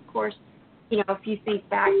so, of course, if you think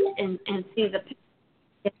back and see the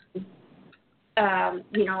pictures,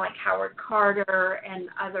 like Howard Carter and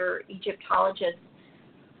other Egyptologists,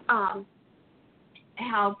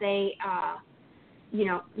 how they,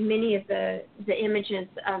 many of the images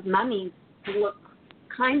of mummies look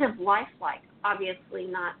kind of lifelike, obviously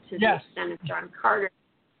not to the extent of John Carter,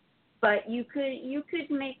 but you could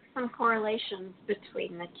make some correlations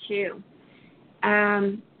between the two.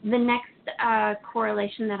 The next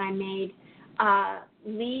correlation that I made,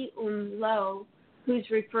 Li Un Lo, who's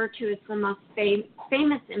referred to as the most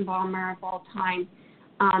famous embalmer of all time,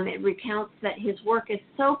 It recounts that his work is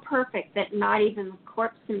so perfect that not even the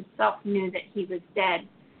corpse himself knew that he was dead.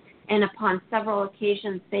 And upon several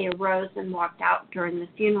occasions, they arose and walked out during the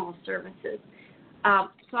funeral services.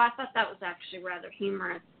 So I thought that was actually rather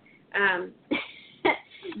humorous. And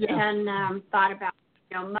thought about,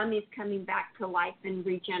 mummies coming back to life and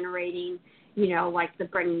regenerating, like the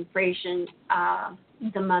Brendan Fraser,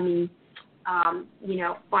 the mummy,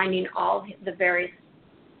 finding all the various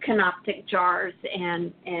canoptic jars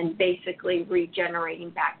and basically regenerating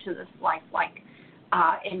back to this lifelike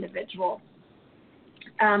individual.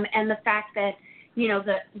 And the fact that,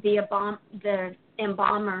 the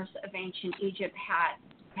embalmers of ancient Egypt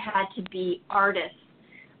had to be artists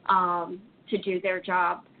to do their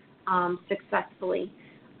job successfully,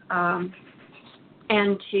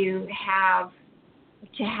 and to have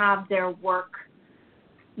their work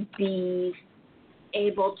be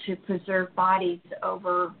able to preserve bodies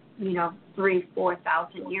over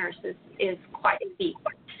 3,000-4,000 years is quite a feat.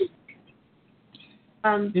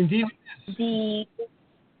 Indeed.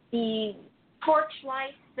 The torch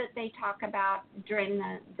lights that they talk about during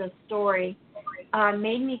the story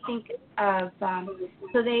made me think of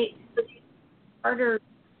Carter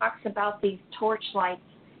talks about these torch lights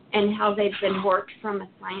and how they've been worked from a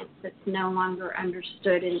science that's no longer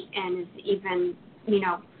understood and is even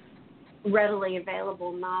readily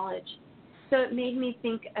available knowledge. So it made me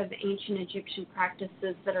think of ancient Egyptian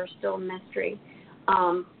practices that are still a mystery,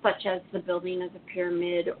 such as the building of the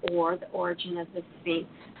pyramid or the origin of the Sphinx,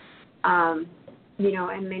 and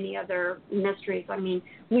many other mysteries. I mean,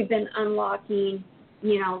 we've been unlocking,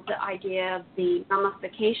 the idea of the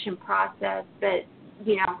mummification process, but,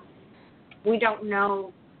 we don't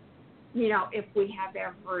know, if we have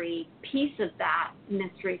every piece of that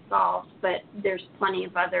mystery solved, but there's plenty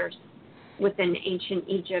of others within ancient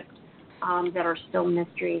Egypt that are still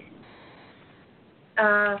mysteries.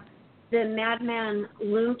 The madman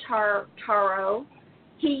Taro,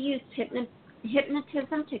 he used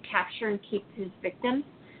hypnotism to capture and keep his victims,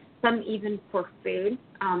 some even for food,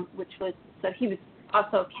 so he was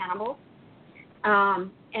also a cannibal.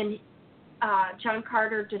 And John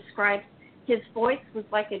Carter describes his voice was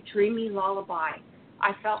like a dreamy lullaby.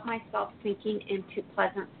 I felt myself sinking into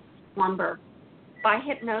pleasant slumber. By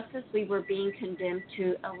hypnosis, we were being condemned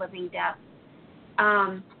to a living death.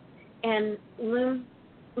 And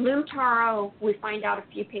Taro, we find out a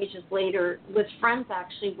few pages later, was friends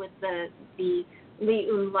actually with the Li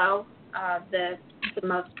Un-Lo, the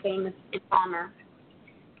most famous embalmer.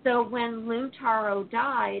 So when Taro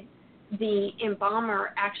died, the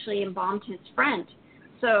embalmer actually embalmed his friend.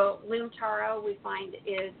 So Taro, we find,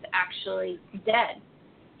 is actually dead.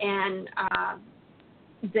 And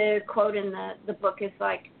the quote in the book is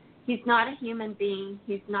like, he's not a human being,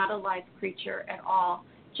 he's not a live creature at all,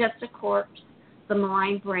 just a corpse, the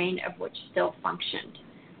malign brain of which still functioned.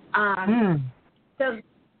 So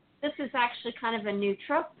this is actually kind of a new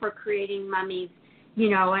trope for creating mummies,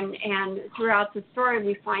 and throughout the story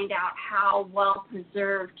we find out how well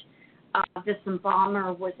preserved this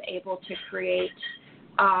embalmer was able to create,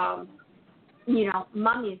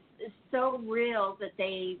 mummies so real that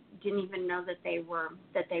they didn't even know that they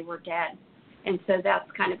were dead. And so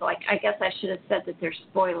that's kind of like, I guess I should have said that there's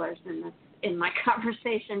spoilers in my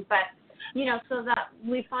conversation, but so that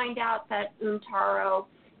we find out that Taro,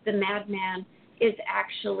 the madman, is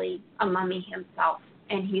actually a mummy himself,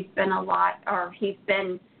 and he's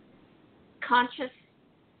been conscious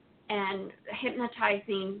and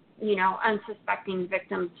hypnotizing, unsuspecting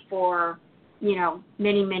victims for,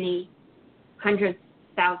 many, many hundreds,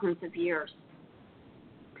 thousands of years.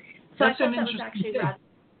 So I thought that was actually rather.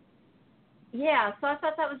 Yeah, so I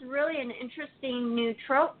thought that was really an interesting new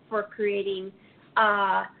trope for creating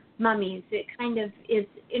mummies. It kind of is.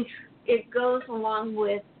 It goes along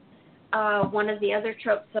with one of the other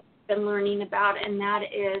tropes that I've been learning about, and that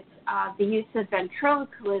is the use of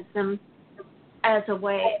ventriloquism as a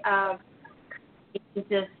way of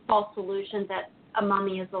this false illusion that a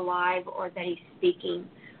mummy is alive or that he's speaking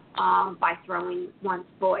by throwing one's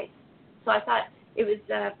voice. So I thought it was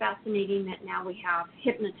fascinating that now we have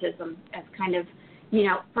hypnotism as kind of,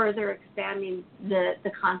 further expanding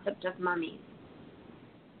the concept of mummies.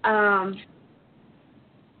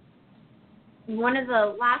 One of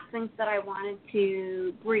the last things that I wanted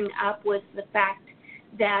to bring up was the fact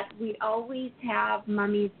that we always have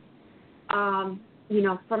mummies, from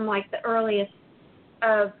like the earliest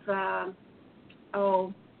of,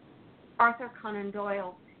 Arthur Conan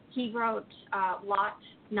Doyle. He wrote Lot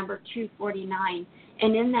number 249,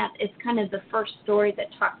 and in that it's kind of the first story that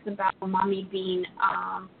talks about a mummy being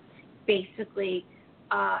basically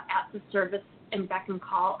at the service and beck and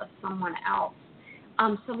call of someone else.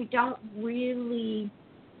 So we don't really,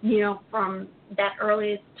 from that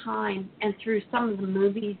earliest time and through some of the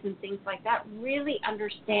movies and things like that, really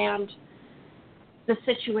understand the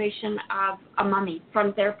situation of a mummy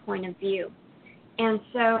from their point of view. And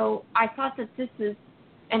so I thought that this is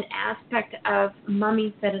an aspect of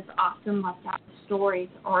mummies that is often left out of stories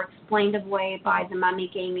or explained away by the mummy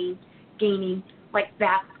gaining like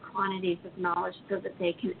vast quantities of knowledge so that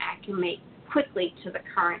they can acclimate quickly to the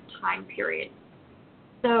current time period.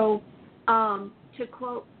 So to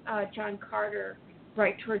quote John Carter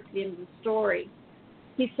right towards the end of the story,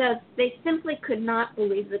 he says, "They simply could not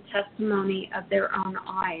believe the testimony of their own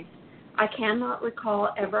eyes. I cannot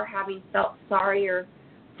recall ever having felt sorrier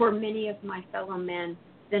for many of my fellow men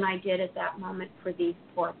than I did at that moment for these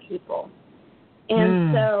poor people."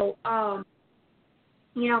 And so,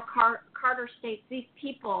 Carter states these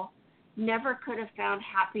people never could have found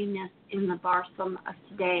happiness in the Barsoom of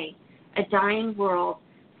today, a dying world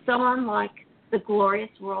so unlike the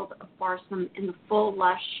glorious world of Barsoom in the full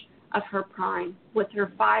lush of her prime, with her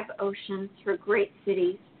 5 oceans, her great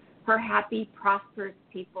cities, her happy, prosperous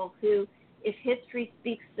people who, if history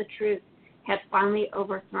speaks the truth, had finally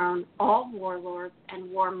overthrown all warlords and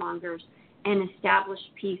warmongers and established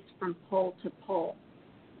peace from pole to pole.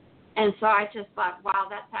 And so I just thought, wow,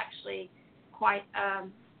 that's actually quite,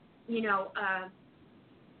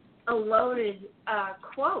 a loaded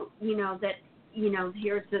quote, that,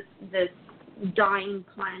 here's this dying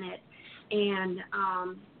planet. And,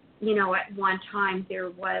 at one time there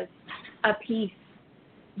was a peace,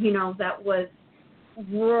 that was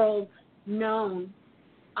world known,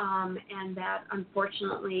 and that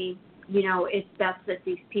unfortunately, it's best that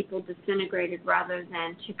these people disintegrated rather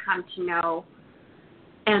than to come to know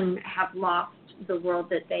and have lost the world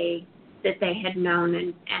that they had known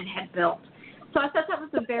and had built. So I thought that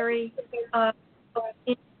was a very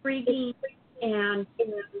intriguing and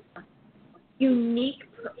unique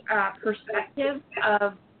perspective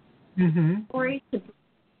of story to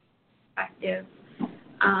perspective.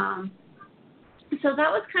 So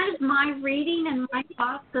that was kind of my reading and my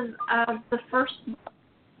thoughts of the first book,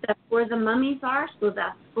 that's where the mummies are. So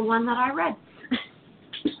that's the one that I read.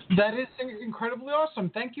 That is incredibly awesome.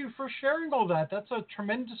 Thank you for sharing all that. That's a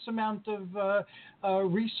tremendous amount of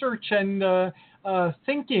research and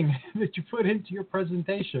thinking that you put into your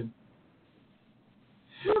presentation.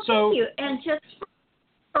 Well, thank you. And just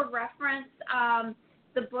for reference,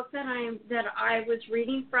 the book that I was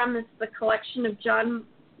reading from is the collection of John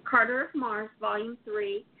Carter of Mars, Volume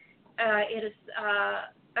 3. It is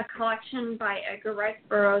a collection by Edgar Rice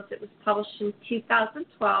Burroughs. It was published in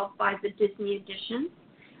 2012 by the Disney Edition.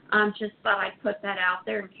 Just thought I'd put that out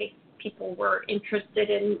there in case people were interested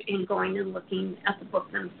in going and looking at the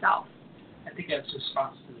book themselves. I think that's in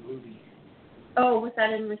response to the movie. Oh, was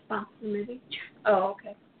that in response to the movie? Oh,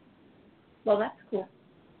 okay. Well, that's cool.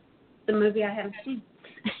 The movie I haven't seen.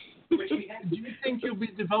 Do you think you'll be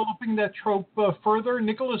developing that trope further?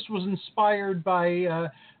 Nicholas was inspired by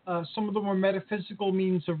some of the more metaphysical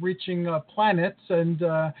means of reaching planets, and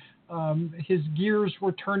his gears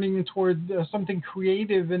were turning toward something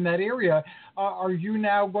creative in that area. Are you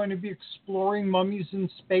now going to be exploring mummies in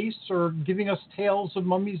space or giving us tales of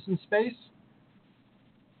mummies in space?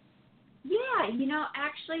 Yeah,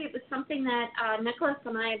 actually it was something that Nicholas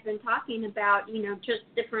and I have been talking about, just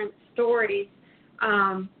different stories.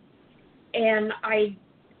 And I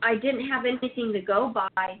didn't have anything to go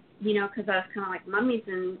by, because I was kind of like mummies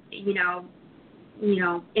and,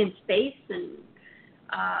 in space and,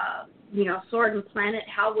 Sword and Planet,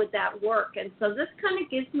 how would that work? And so this kind of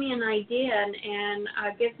gives me an idea and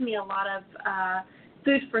gives me a lot of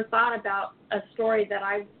food for thought about a story that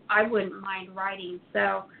I wouldn't mind writing.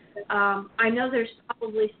 So I know there's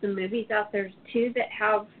probably some movies out there too that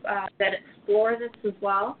have that explore this as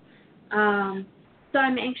well. So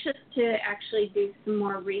I'm anxious to actually do some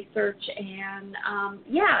more research and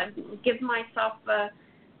give myself a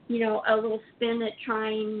little spin at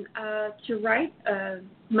trying to write a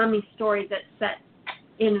mummy story that's set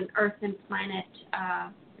in an Earth and Planet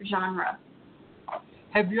genre.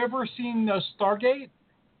 Have you ever seen Stargate?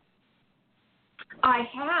 I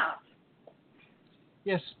have.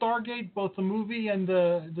 Yes, Stargate, both the movie and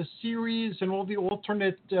the series and all the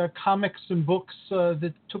alternate comics and books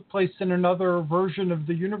that took place in another version of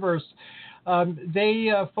the universe,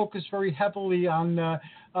 they focus very heavily on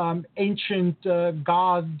ancient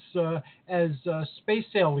gods as space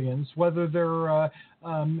aliens, whether they're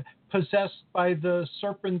possessed by the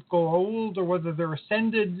serpent Goa'uld, or whether they're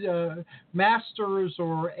ascended masters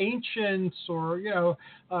or ancients, or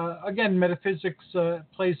again, metaphysics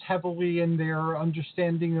plays heavily in their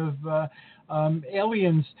understanding of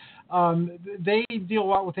aliens. They deal a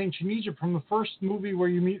lot with ancient Egypt from the first movie where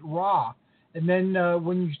you meet Ra. And then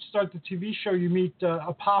when you start the TV show, you meet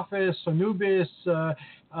Apophis, Anubis,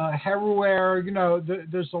 Heruer. You know,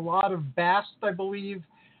 there's a lot of Bast, I believe.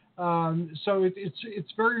 So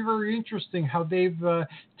it's very, very interesting how they've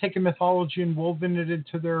taken mythology and woven it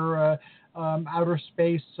into their outer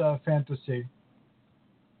space fantasy.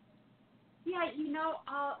 Yeah, you know,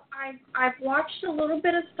 I've watched a little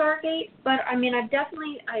bit of Stargate, but I mean, I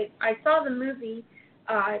saw the movie.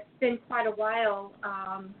 It's been quite a while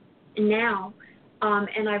now,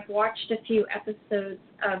 and I've watched a few episodes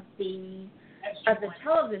of the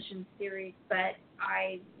television series, but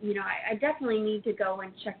I definitely need to go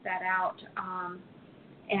and check that out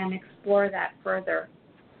and explore that further.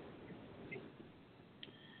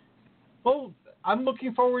 Well, I'm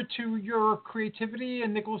looking forward to your creativity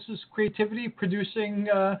and Nicholas's creativity producing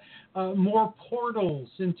more portals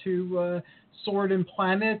into Sword and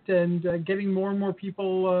Planet and getting more and more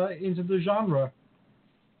people into the genre.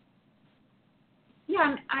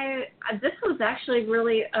 Yeah, this was actually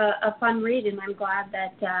really a fun read, and I'm glad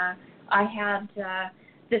that I had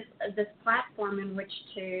this platform in which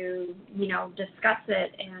to, discuss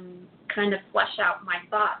it and kind of flesh out my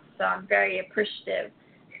thoughts. So I'm very appreciative.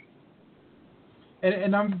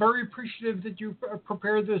 And I'm very appreciative that you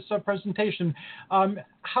prepared this presentation.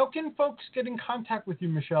 How can folks get in contact with you,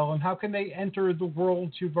 Michelle, and how can they enter the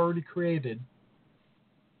worlds you've already created?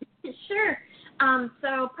 Sure.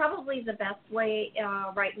 So probably the best way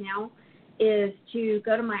right now is to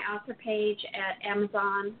go to my author page at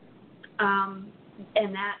Amazon,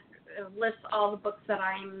 and that lists all the books that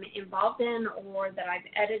I'm involved in or that I've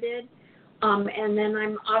edited. And then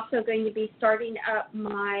I'm also going to be starting up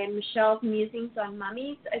my Michelle's Musings on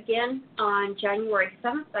Mummies again on January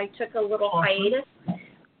 7th. I took a little hiatus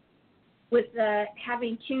with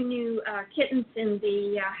having two new kittens in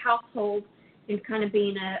the household and kind of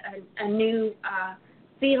being a new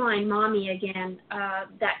feline mommy again.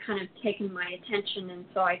 That kind of taken my attention, and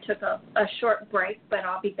so I took a short break, but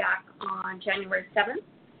I'll be back on January 7th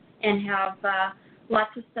and have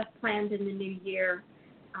lots of stuff planned in the new year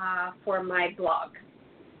for my blog.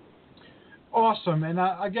 Awesome. And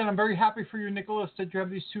again, I'm very happy for you, Nicholas, that you have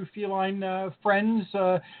these two feline friends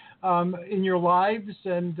in your lives,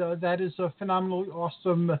 and that is a phenomenally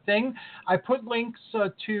awesome thing. I put links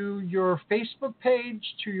to your Facebook page,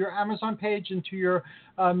 to your Amazon page, and to your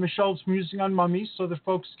Michelle's Musing on Mummies so that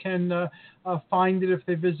folks can find it if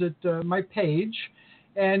they visit my page.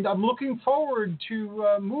 And I'm looking forward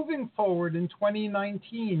to moving forward in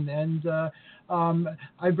 2019. And I'm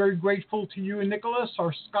very grateful to you and Nicholas,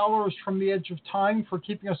 our scholars from the Edge of Time, for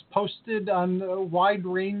keeping us posted on a wide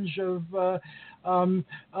range of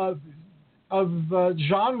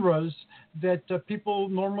genres that people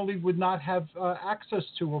normally would not have access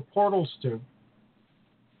to or portals to.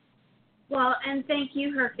 Well, and thank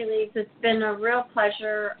you, Hercules. It's been a real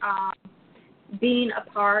pleasure being a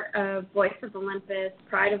part of Voice of Olympus,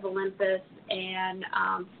 Pride of Olympus, and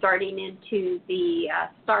starting into the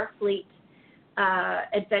Starfleet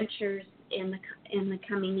adventures in the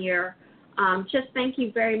coming year. Just thank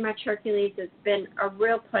you very much, Hercules. It's been a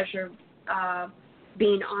real pleasure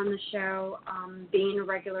being on the show, being a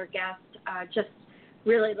regular guest. Just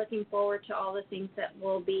really looking forward to all the things that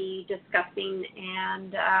we'll be discussing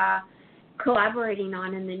and collaborating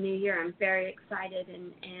on in the new year. I'm very excited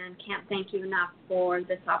and can't thank you enough for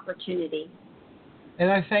this opportunity. And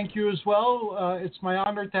I thank you as well. It's my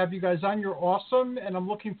honor to have you guys on. You're awesome, and I'm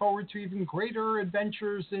looking forward to even greater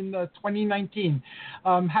adventures in 2019.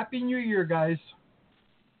 Happy New Year, guys.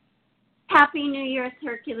 Happy New Year,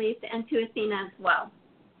 Hercules, and to Athena as well,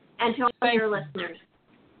 and to all your listeners.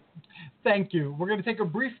 Thank you. We're going to take a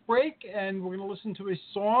brief break, and we're going to listen to a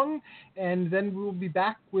song, and then we'll be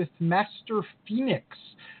back with Master Phoenix,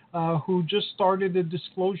 who just started a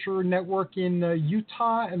disclosure network in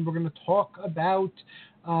Utah, and we're going to talk about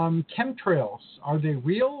chemtrails. Are they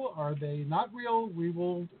real? Are they not real? We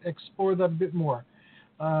will explore that a bit more.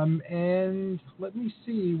 And let me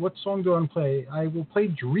see, what song do I want to play? I will play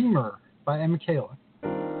Dreamer by Emma Kayla.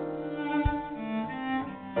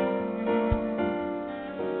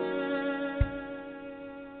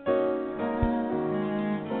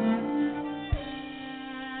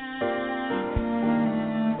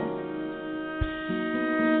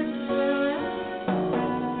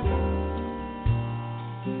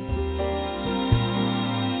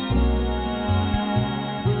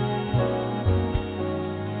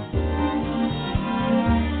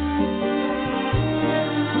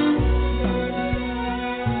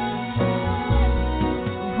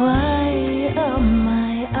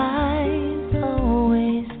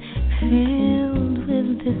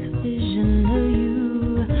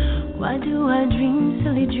 do I dream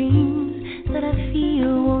silly dreams that I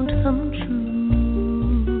feel won't come true?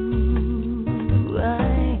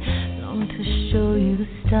 I long to show you the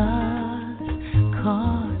stars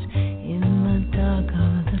caught in the dark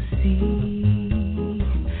of the sea.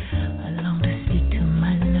 I long to speak to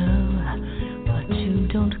my love, but you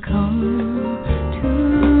don't come to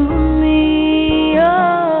me.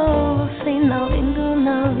 Oh, say now,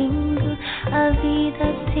 vingo, a vida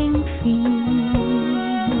tem fim.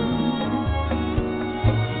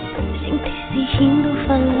 Gente se rindo,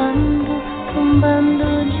 falando, zombando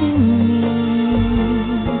de mim.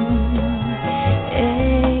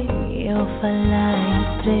 Ei, ao falar em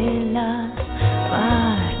estrelas,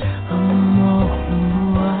 par, amor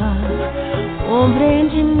no ar, lembrei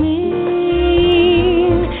de mim,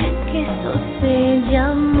 que só sei de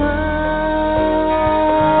amar.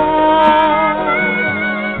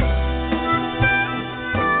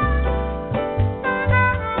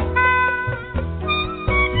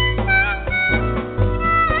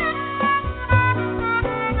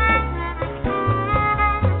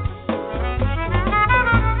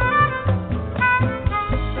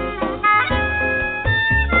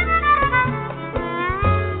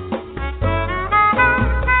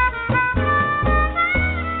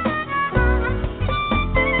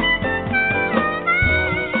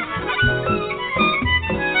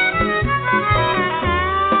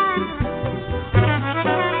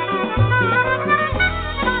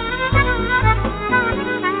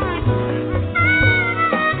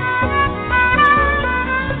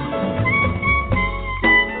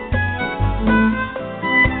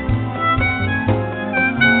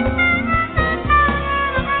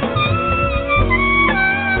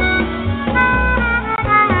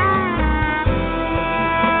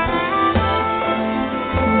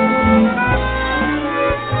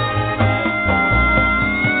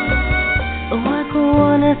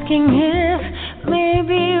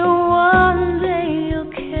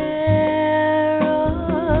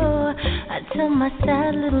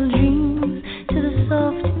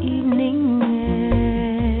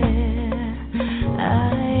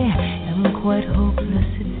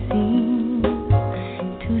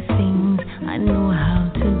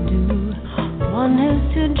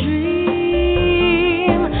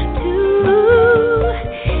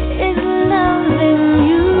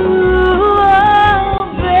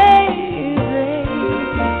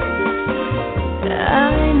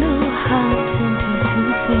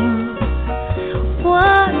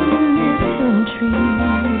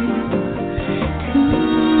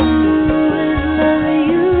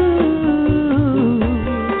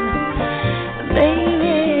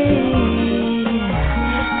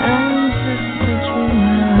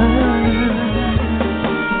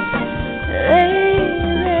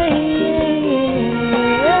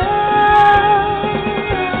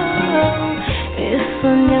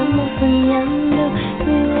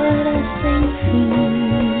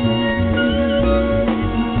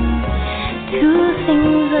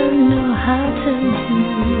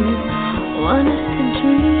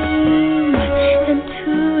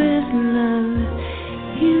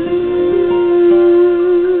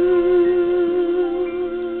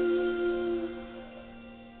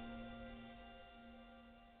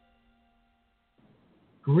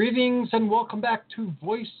 Greetings and welcome back to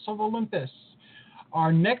Voice of Olympus.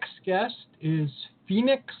 Our next guest is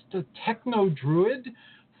Phoenix, the Techno Druid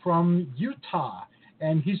from Utah,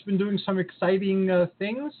 and he's been doing some exciting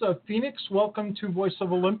things. Phoenix, welcome to Voice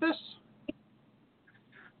of Olympus.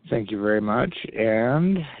 Thank you very much,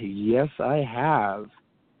 and yes, I have.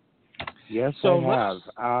 Let us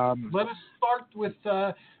start with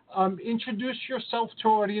introduce yourself to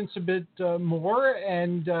our audience a bit more,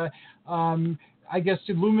 and I guess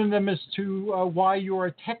illumine them as to why you are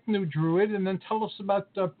a Techno Druid, and then tell us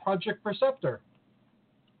about Project Perceptor.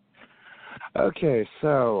 Okay,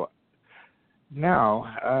 so now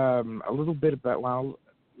a little bit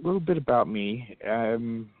about me.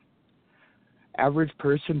 Average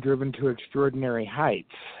person driven to extraordinary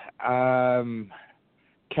heights.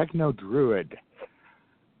 Techno Druid.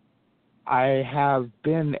 I've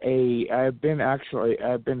been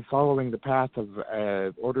following the path of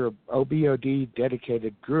Order of OBOD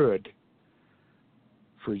dedicated Druid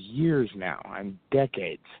for years now, and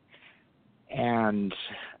decades. And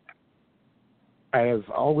I have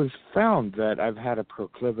always found that I've had a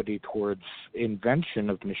proclivity towards invention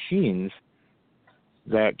of machines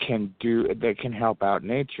that can help out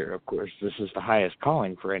nature. Of course, this is the highest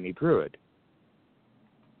calling for any Druid,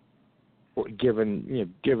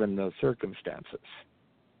 given those circumstances.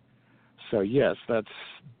 So yes,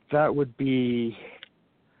 that would be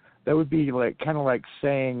like kind of like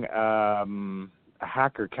saying a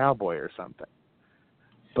hacker cowboy or something.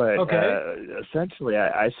 But essentially,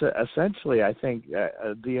 I think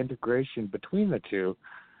the integration between the two,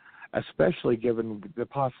 especially given the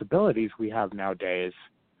possibilities we have nowadays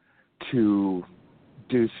to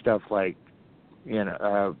do stuff like,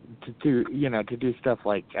 to do stuff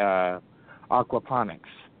like aquaponics,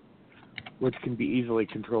 which can be easily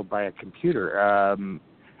controlled by a computer.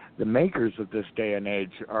 The makers of this day and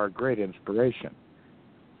age are a great inspiration.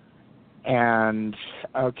 And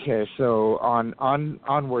okay, so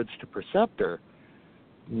onwards to Perceptor.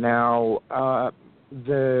 Now,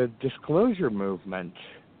 the disclosure movement,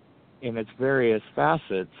 in its various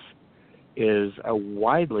facets, is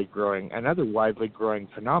another widely growing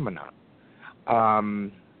phenomenon.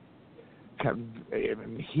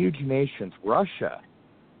 Huge nations, Russia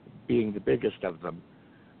being the biggest of them,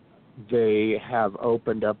 they have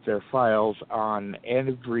opened up their files on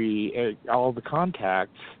all the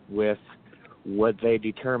contacts with what they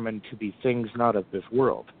determine to be things not of this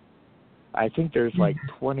world. I think there's like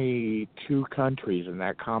 22 countries in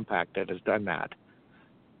that compact that has done that.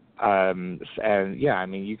 And yeah, I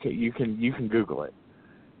mean, you can Google it.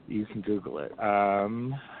 You can Google it.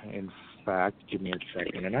 In fact, give me a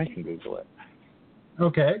second, and I can Google it.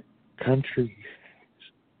 Okay. Country.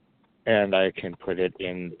 And I can put it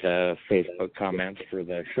in the Facebook comments for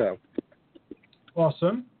the show.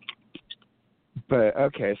 Awesome. But,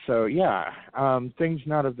 okay, so, yeah, things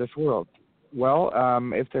not of this world. Well,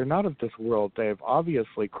 if they're not of this world, they've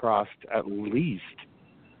obviously crossed at least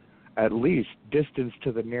distance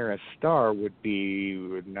to the nearest star would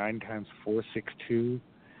be 9 times 462,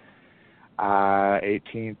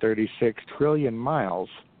 1836 trillion miles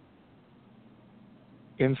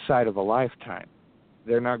inside of a lifetime.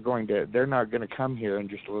 They're not going to come here in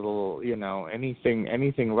just a little,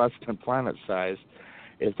 anything less than planet size.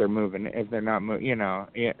 If they're not moving,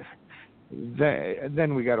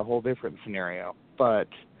 then we got a whole different scenario. But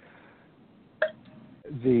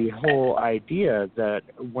the whole idea that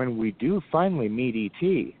when we do finally meet ET,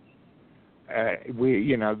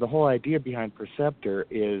 the whole idea behind Perceptor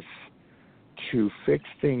is to fix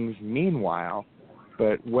things meanwhile.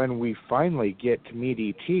 But when we finally get to meet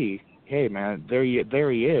ET, hey man, there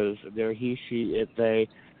he is, there he, she, it, they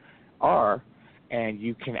are, and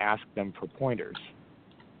you can ask them for pointers.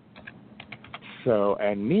 So,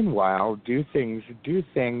 and meanwhile, do things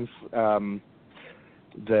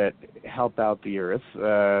that help out the Earth.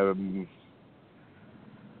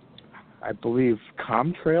 I believe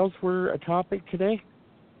chemtrails were a topic today.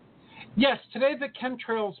 Yes, today the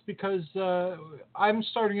chemtrails, because I'm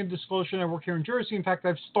starting a disclosure network here in Jersey. In fact,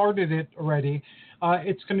 I've started it already.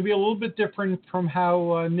 It's going to be a little bit different from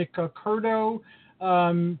how Nick Curto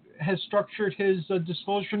has structured his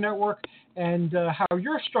disclosure network and how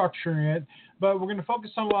you're structuring it, but we're going to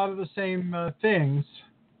focus on a lot of the same things.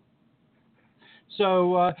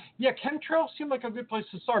 So, yeah, chemtrails seem like a good place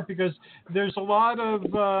to start because there's a lot of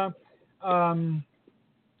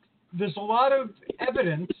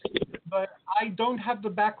evidence, but I don't have the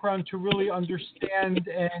background to really understand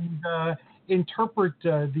and interpret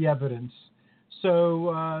the evidence.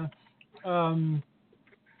 So,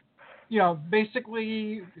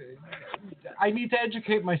 basically, I need to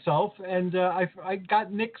educate myself, and I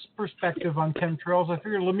got Nick's perspective on chemtrails. I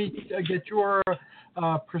figured let me get your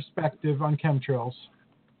perspective on chemtrails.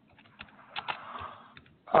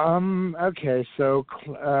 Okay, so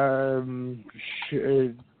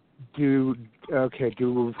should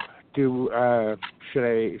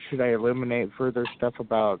I eliminate further stuff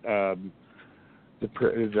about the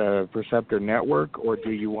Perceptor network, or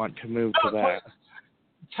do you want to move to that?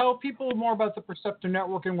 Tell people more about the Perceptor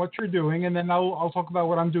network and what you're doing, and then I'll talk about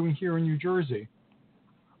what I'm doing here in New Jersey.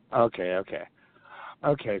 Okay,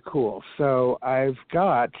 cool. So I've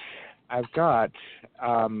got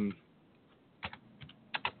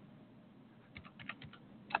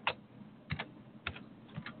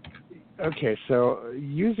okay, so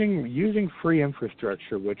using free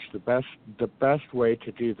infrastructure, which the best way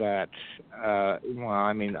to do that,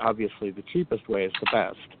 obviously the cheapest way is the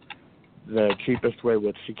best. The cheapest way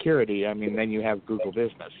with security, then you have Google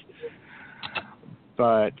Business.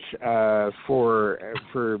 But for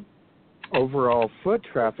overall foot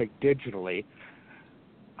traffic digitally,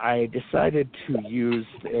 I decided to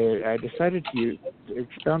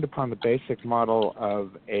expound upon the basic model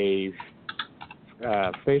of a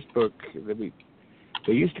Facebook.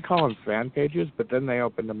 They used to call them fan pages, but then they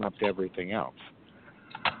opened them up to everything else.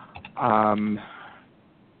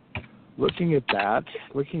 Looking at that,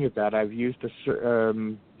 I've used you're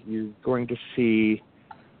going to see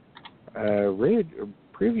a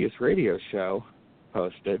previous radio show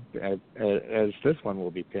posted, as this one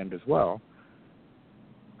will be pinned as well.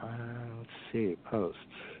 Let's see, posts.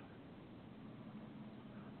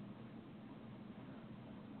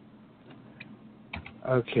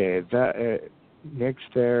 Okay, that Nick's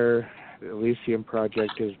there. The Elysium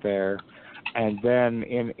Project is there, and then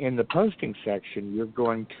in the posting section, you're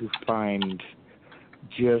going to find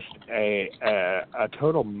just a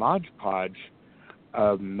total modge podge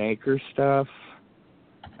of maker stuff,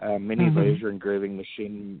 mini laser engraving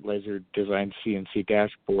machine, laser design CNC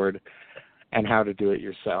dashboard, and how to do it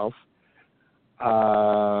yourself.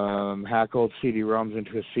 Hack old CD-ROMs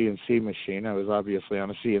into a CNC machine. I was obviously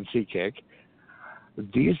on a CNC kick.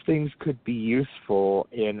 These things could be useful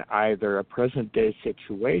in either a present-day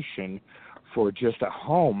situation for just a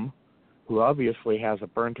home who obviously has a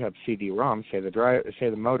burnt-up CD-ROM, say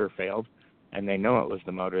the motor failed, and they know it was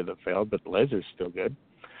the motor that failed, but the laser's still good.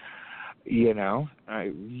 You know,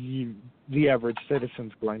 the average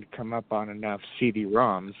citizen's going to come up on enough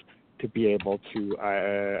CD-ROMs to be able to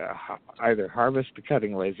either harvest the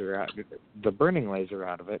cutting laser out, the burning laser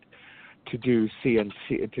out of it, to do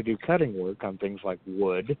CNC, to do cutting work on things like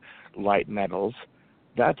wood, light metals,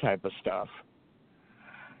 that type of stuff.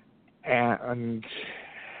 And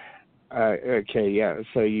okay, yeah.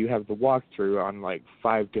 So you have the walkthrough on like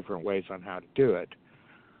 5 different ways on how to do it.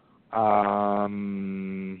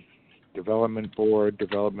 Development board.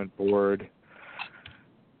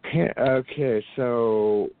 Okay,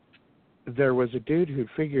 so there was a dude who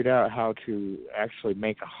figured out how to actually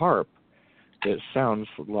make a harp that sounds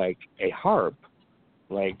like a harp,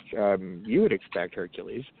 like you would expect,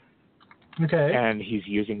 Hercules. Okay. And he's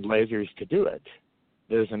using lasers to do it.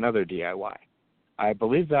 There's another DIY. I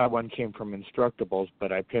believe that one came from Instructables,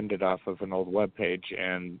 but I pinned it off of an old web page,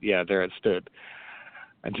 and yeah, there it stood.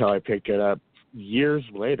 Until I picked it up years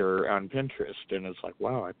later on Pinterest, and it's like,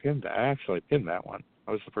 wow, I actually pinned that one.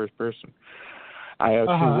 I was the first person.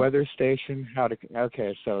 IoT weather station.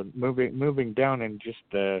 Okay, so moving down in just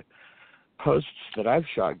the posts that I've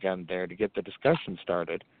shotgunned there to get the discussion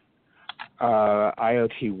started.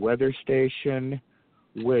 IoT weather station,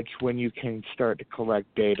 which when you can start to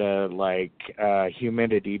collect data like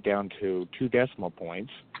humidity down to 2 decimal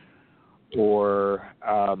points, or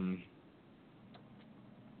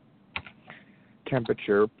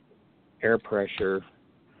temperature, air pressure,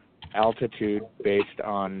 altitude based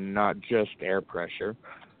on not just air pressure,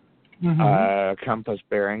 compass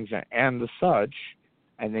bearings, and the such,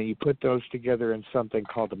 and then you put those together in something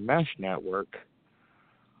called a mesh network,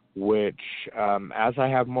 which, as I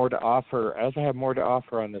have more to offer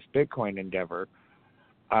on this Bitcoin endeavor,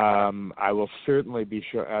 I will certainly be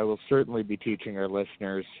teaching our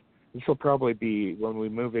listeners. This will probably be when we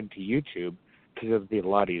move into YouTube, because it'll be a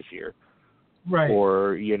lot easier. Right.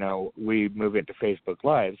 Or, you know, we move into Facebook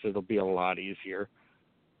Lives, it'll be a lot easier.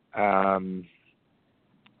 And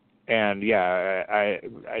yeah,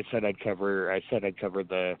 I said I'd cover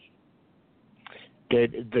the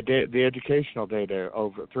educational data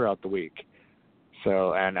over throughout the week.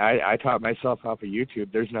 So, and I taught myself off of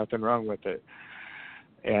YouTube. There's nothing wrong with it,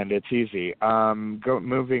 and it's easy.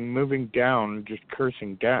 Moving down, just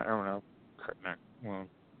cursing down. I don't know,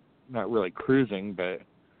 not really cruising, but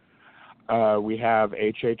we have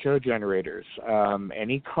HHO generators.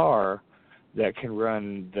 Any car that can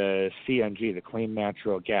run the CNG, the clean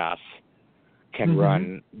natural gas, can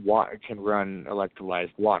run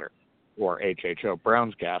electrolyzed water, or HHO,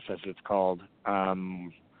 Brown's gas as it's called,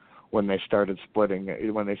 when they started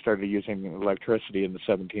using electricity in the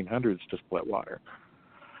 1700s to split water.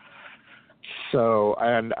 So,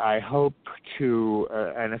 and I hope to,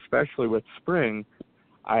 and especially with spring,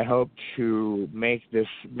 I hope to make this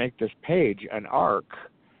page an arc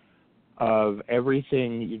of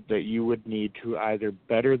everything that you would need to either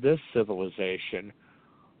better this civilization,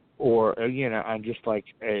 or and just like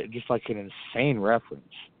an insane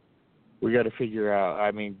reference. We got to figure out.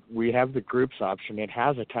 I mean, we have the groups option. It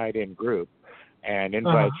has a tied-in group, and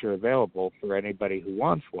invites are available for anybody who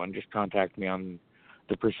wants one. Just contact me on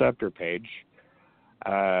the Perceptor page,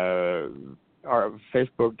 our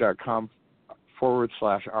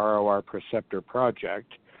Facebook.com/ROR Perceptor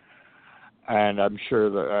Project, and I'm sure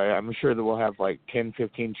that we'll have like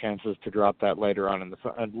 10-15 chances to drop that later on in the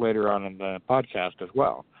podcast as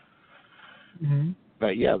well.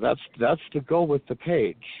 But yeah, that's the goal with the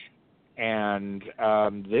page. And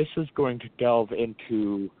this is going to delve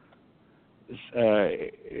into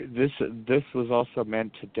this was also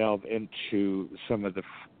meant to delve into some of the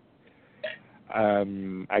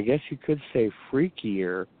I guess you could say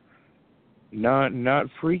freakier, not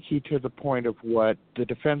freaky to the point of what the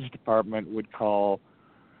Defense Department would call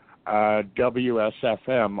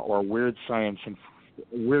WSFM, or weird science and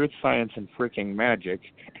freaking magic,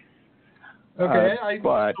 Okay, I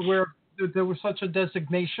wasn't aware that there was such a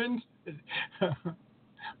designation,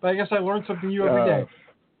 but I guess I learn something new every day.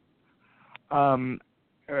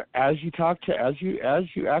 As you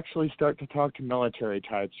actually start to talk to military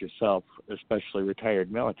types yourself, especially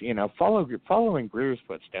retired military, following Greer's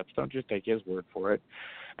footsteps. Don't just take his word for it.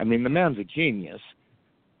 I mean, the man's a genius,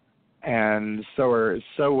 and so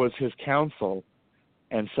was his council,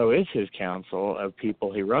 and so is his council of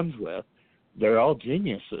people he runs with. They're all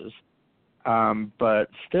geniuses, but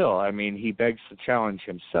still, I mean, he begs to challenge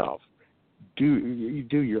himself. Do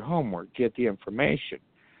your homework, get the information.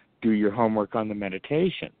 Do your homework on the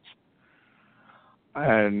meditations,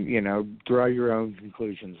 and draw your own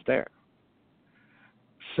conclusions there.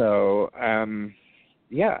 So,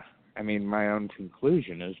 yeah, I mean, my own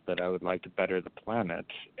conclusion is that I would like to better the planet,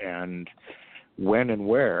 and when and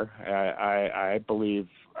where, I believe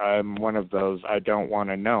I'm one of those I don't want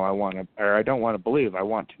to know, I don't want to believe, I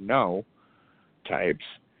want to know types.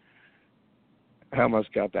 I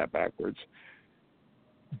almost got that backwards.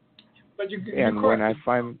 But and when I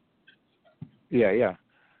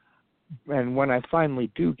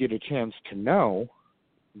finally do get a chance to know,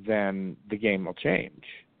 then the game will change.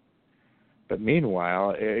 But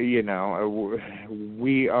meanwhile, it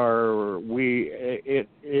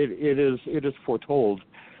is foretold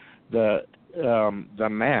that the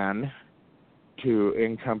man to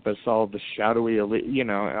encompass all the shadowy,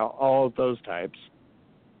 all of those types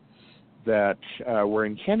that were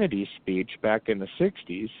in Kennedy's speech back in the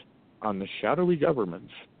 60s on the shadowy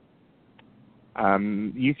governments.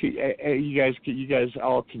 You guys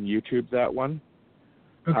all can YouTube that one.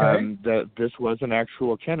 Okay. That this was an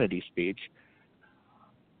actual Kennedy speech.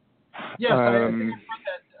 Yes, I think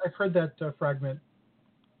I've heard that fragment.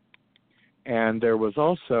 And there was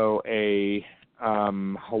also a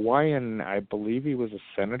Hawaiian, I believe he was a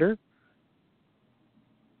senator.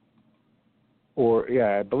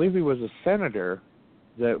 I believe he was a senator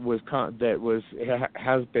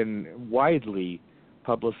has been widely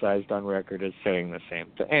publicized on record as saying the same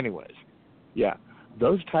thing. Anyways, yeah,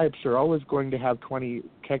 those types are always going to have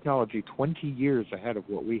technology 20 years ahead of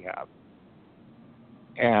what we have.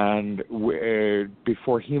 And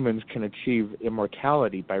before humans can achieve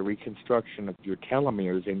immortality by reconstruction of your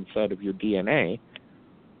telomeres inside of your DNA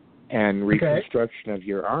and reconstruction of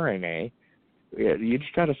your RNA, you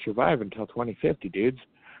just got to survive until 2050, dudes.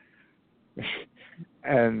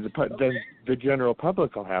 And then the general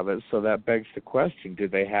public will have it, so that begs the question: do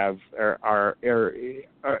they have?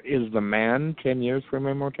 Is the man 10 years from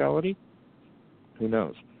immortality? Who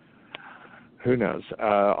knows?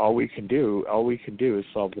 All we can do is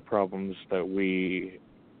solve the problems that we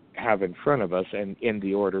have in front of us, and in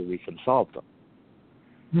the order we can solve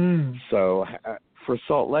them. So, for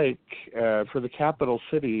Salt Lake, for the capital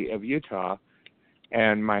city of Utah,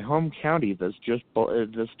 and my home county, that's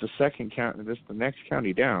the second county, that's the next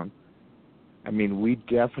county down. I mean, we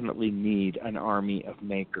definitely need an army of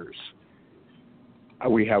makers.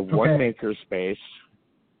 We have one maker space.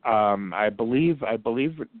 I believe.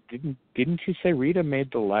 Didn't you say Rita made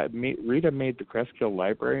the Cresskill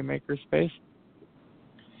Library maker space?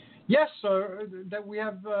 Yes, that we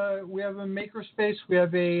have a maker space. We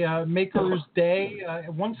have a Maker's Day.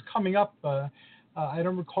 One's coming up. I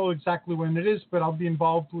don't recall exactly when it is, but I'll be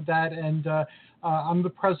involved with that. And I'm the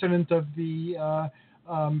president of the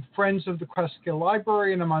Friends of the Cresskill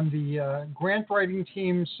Library, and I'm on the grant writing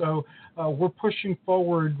team. So we're pushing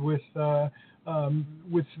forward with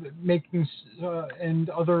making and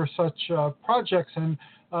other such projects and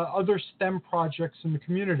other STEM projects in the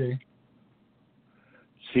community.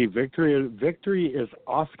 See, victory is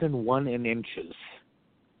often won in inches.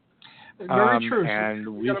 Very true. And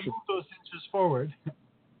we got to move those inches forward.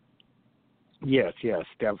 Yes,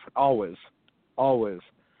 always.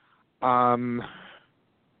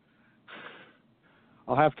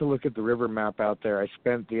 I'll have to look at the river map out there. I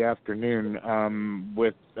spent the afternoon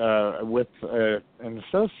with an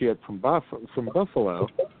associate from Buffalo,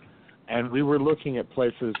 and we were looking at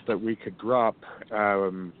places that we could drop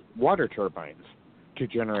water turbines to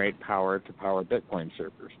generate power to power Bitcoin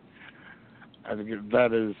servers. I think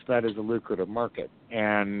that is a lucrative market,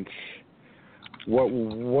 and what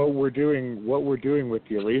we're doing with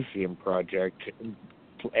the Elysium project,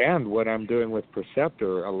 and what I'm doing with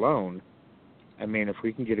Perceptor alone. I mean, if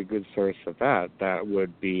we can get a good source of that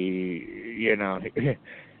would be,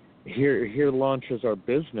 here launches our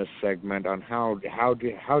business segment on how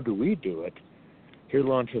do we do it. Here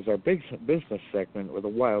launches our big business segment with a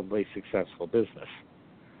wildly successful business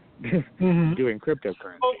doing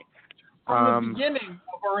cryptocurrency. Well, from the beginning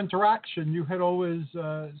of our interaction, you had always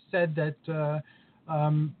said that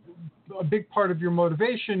a big part of your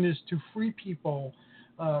motivation is to free people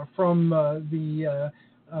from the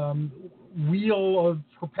wheel of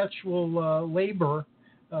perpetual labor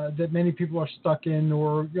that many people are stuck in,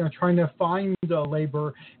 or trying to find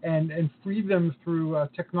labor and free them through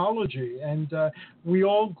technology. And we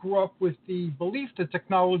all grew up with the belief that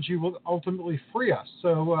technology will ultimately free us.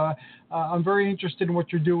 So I'm very interested in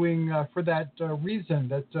what you're doing for that reason,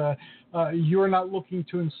 that you're not looking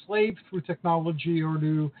to enslave through technology or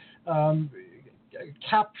to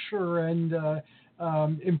capture and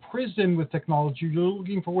imprison with technology. You're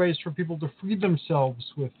looking for ways for people to free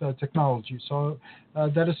themselves with technology. So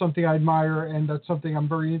that is something I admire, and that's something I'm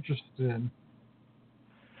very interested in.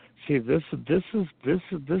 See, this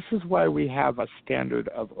is why we have a standard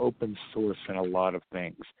of open source in a lot of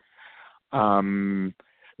things. And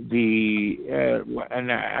I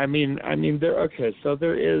mean, there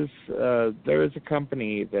is a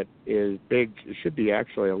company that is big. It should be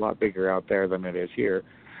actually a lot bigger out there than it is here.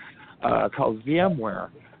 Called VMware,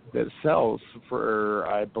 that sells for,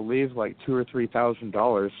 I believe, like $2,000 or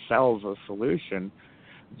 $3,000, sells a solution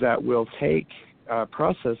that will take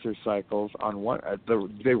processor cycles on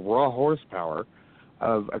the raw horsepower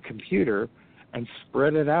of a computer and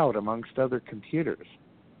spread it out amongst other computers.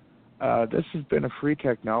 This has been a free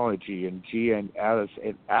technology in as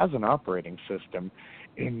an operating system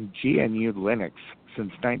in GNU Linux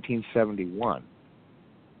since 1971.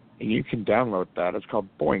 And you can download that. It's called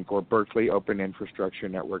BOINC, or Berkeley Open Infrastructure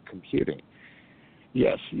Network Computing.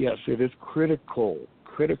 Yes, it is critical,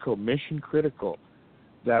 mission critical,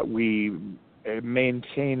 that we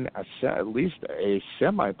maintain at least a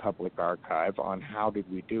semi-public archive on how did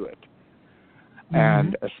we do it. Mm-hmm.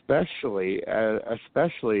 And especially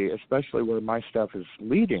where my stuff is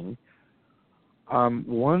leading,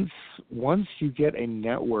 once you get a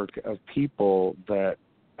network of people that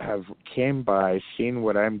have came by, seen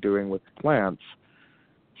what I'm doing with the plants,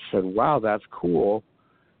 said, wow, that's cool,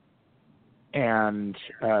 and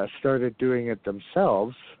started doing it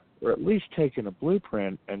themselves, or at least taken a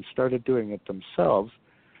blueprint and started doing it themselves,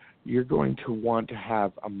 you're going to want to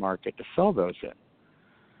have a market to sell those in.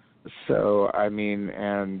 So, I mean,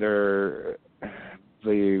 and the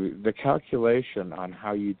calculation on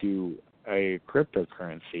how you do a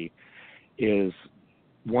cryptocurrency is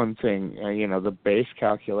one thing. The base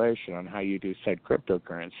calculation on how you do said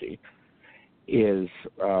cryptocurrency is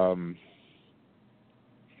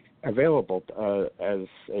available as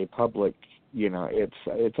a public.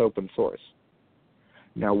 It's open source.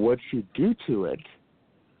 Now, what you do to it,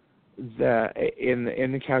 that in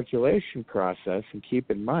the calculation process, and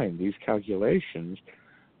keep in mind these calculations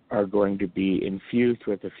are going to be infused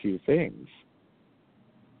with a few things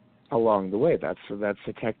along the way. That's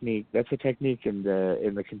a technique. That's a technique in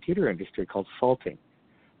the computer industry called salting.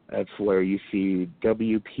 That's where you see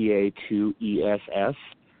WPA2 ESS.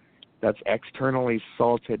 That's externally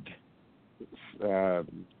salted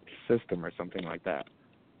system or something like that.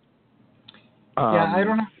 I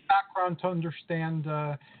don't have the background to understand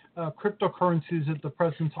cryptocurrencies at the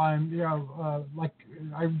present time. Like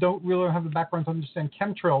I don't really have the background to understand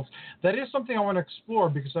chemtrails. That is something I want to explore,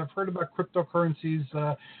 because I've heard about cryptocurrencies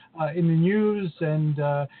in the news and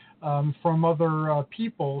from other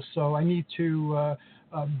people. So I need to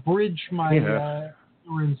bridge my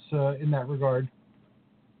ignorance in that regard.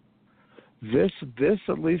 This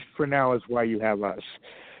at least for now is why you have us.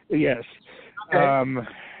 Yes. Okay.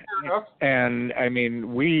 And I mean,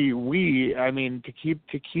 to keep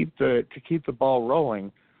the ball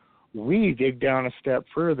rolling, we dig down a step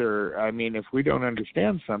further. I mean, if we don't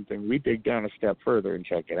understand something, we dig down a step further and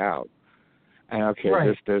check it out. And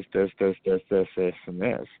right. this, and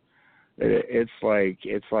this. It's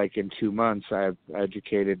like in 2 months I've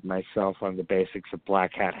educated myself on the basics of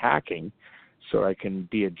black hat hacking, so I can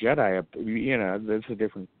be a Jedi. There's a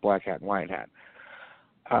different black hat and white hat.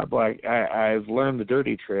 But I've learned the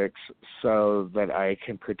dirty tricks so that I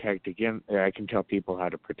can protect against. I can tell people how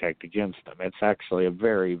to protect against them. It's actually a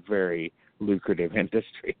very, very lucrative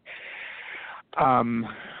industry.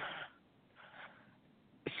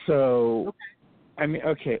 So, I mean,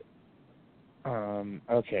 okay.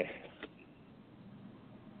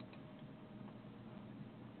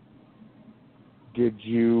 Did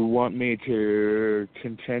you want me to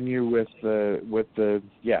continue with the?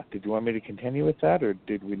 Yeah. Did you want me to continue with that, or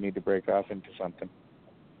did we need to break off into something?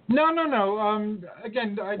 No.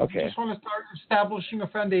 Again, I just want to start establishing a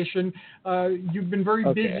foundation. You've been very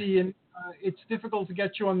busy, and it's difficult to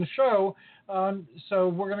get you on the show. So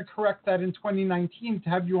we're going to correct that in 2019 to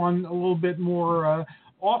have you on a little bit more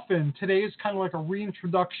often. Today is kind of like a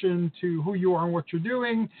reintroduction to who you are and what you're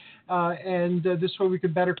doing, and this way we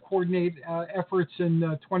could better coordinate efforts in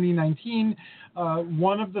 2019.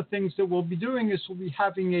 One of the things that we'll be doing is we'll be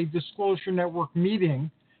having a Disclosure Network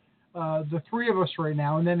meeting, the three of us right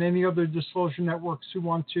now, and then any other Disclosure Networks who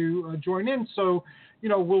want to join in. So,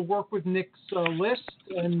 we'll work with Nick's list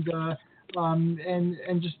and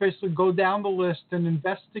just basically go down the list and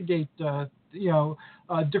investigate,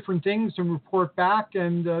 different things and report back.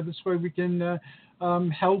 And this way we can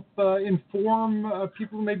help inform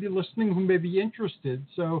people who may be listening, who may be interested.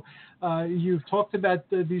 So you've talked about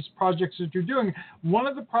these projects that you're doing. One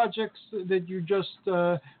of the projects that you just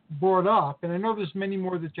brought up, and I know there's many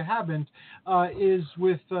more that you haven't, is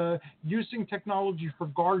with using technology for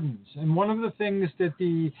gardens. And one of the things that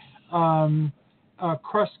the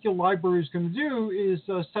Kruskal Library is going to do is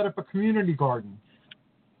set up a community garden.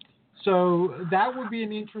 So that would be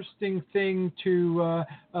an interesting thing to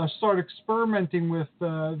start experimenting with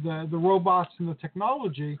the robots and the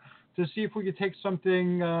technology to see if we could take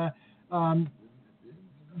something that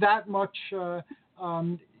much,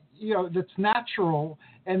 that's natural,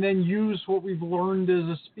 and then use what we've learned as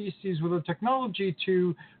a species with the technology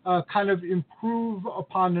to kind of improve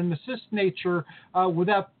upon and assist nature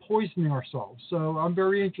without poisoning ourselves. So I'm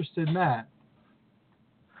very interested in that.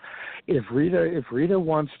 If Rita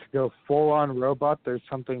wants to go full on robot, there's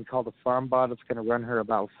something called a farm bot. It's going to run her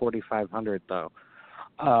about $4,500 though,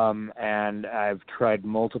 and I've tried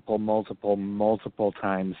multiple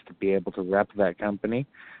times to be able to rep that company,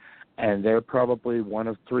 and they're probably one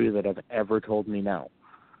of three that have ever told me no.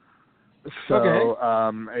 So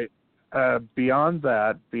okay. Beyond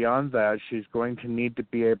that, she's going to need to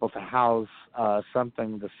be able to house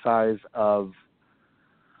something the size of.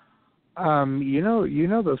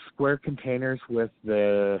 Those square containers with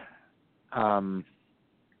the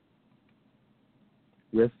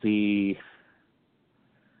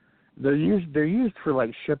they're used for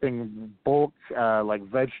like shipping bulk like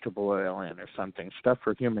vegetable oil in or something, stuff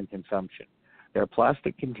for human consumption. They're a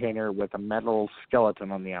plastic container with a metal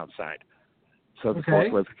skeleton on the outside, so the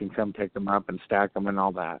forklift can come pick them up and stack them and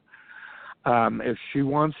all that. If she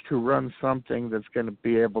wants to run something that's going to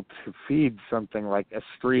be able to feed something like a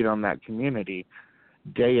street on that community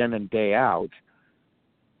day in and day out,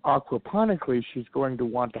 aquaponically, she's going to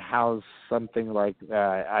want to house something like,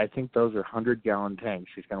 I think those are 100-gallon tanks.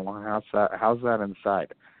 She's going to want to house that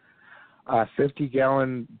inside. A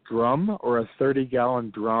 50-gallon drum or a 30-gallon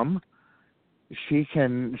drum, she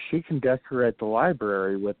can decorate the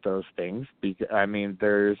library with those things. I mean,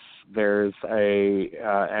 there's a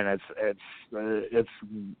and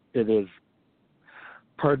it is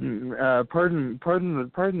pardon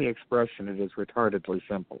the expression, it is retardedly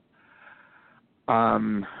simple.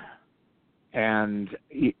 And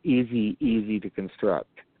easy to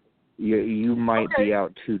construct. You might be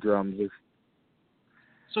out 2 drums.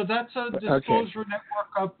 So that's a Disclosure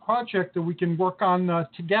Network project that we can work on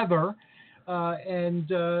together. And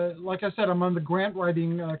like I said, I'm on the grant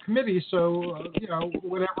writing committee, so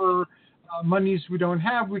whatever monies we don't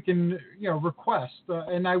have, we can request.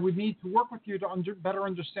 And I would need to work with you to better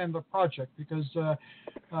understand the project because,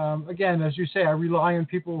 again, as you say, I rely on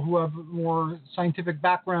people who have more scientific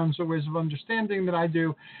backgrounds or ways of understanding than I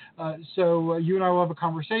do. So you and I will have a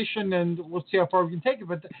conversation, and we'll see how far we can take it.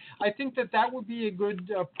 But I think that would be a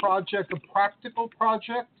good project, a practical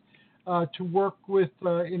project. To work with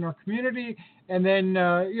in our community, and then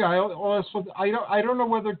I don't know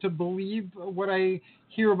whether to believe what I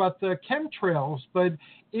hear about the chemtrails, but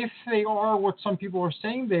if they are what some people are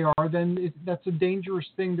saying they are, then that's a dangerous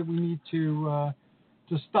thing that we need to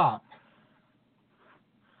stop.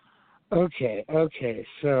 Okay.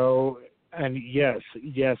 So, and yes,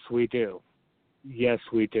 we do.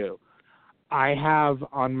 I have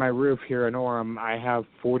on my roof here in Orem, I have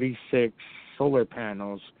 46 solar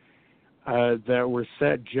panels. That were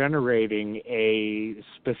set generating a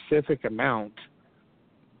specific amount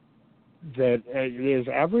that is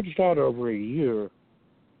averaged out over a year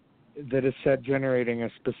that is set generating a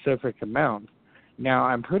specific amount. Now,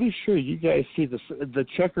 I'm pretty sure you guys see the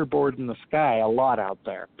checkerboard in the sky a lot out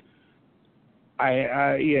there.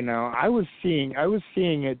 I was seeing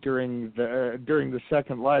it during the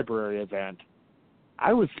second library event.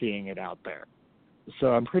 I was seeing it out there.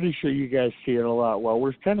 So I'm pretty sure you guys see it a lot. Well,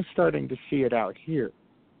 we're kind of starting to see it out here.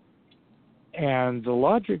 And the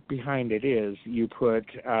logic behind it is you put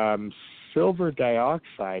silver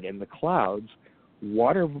dioxide in the clouds,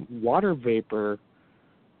 water vapor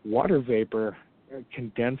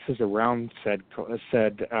condenses around said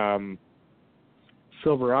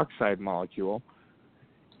silver oxide molecule,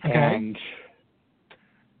 and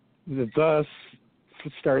thus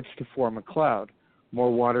starts to form a cloud.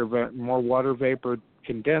 More water vapor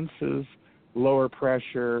condenses, lower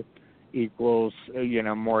pressure equals,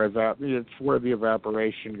 more it's where the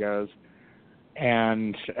evaporation goes,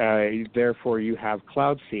 and therefore you have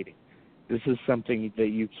cloud seeding. This is something that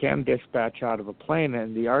you can dispatch out of a plane,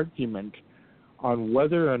 and the argument on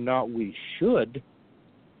whether or not we should,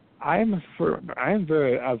 I'm a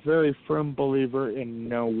very firm believer in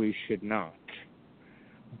no, we should not.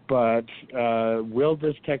 But will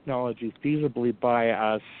this technology feasibly buy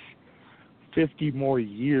us 50 more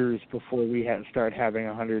years before we start having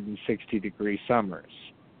 160-degree summers?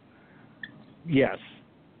 Yes.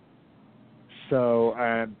 So,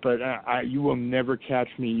 but you will never catch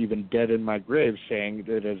me even dead in my grave saying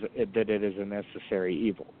that it is a necessary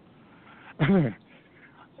evil.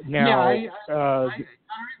 Now, I don't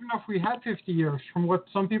even know if we had 50 years. From what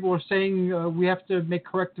some people are saying, we have to make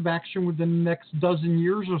corrective action within the next dozen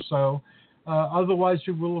years or so. Otherwise,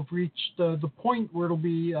 we will have reached the point where it'll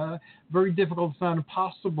be very difficult, if not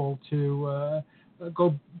impossible, to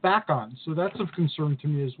go back on. So that's of concern to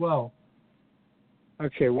me as well.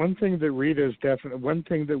 Okay, one thing that we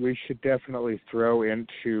should definitely throw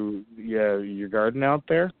into your garden out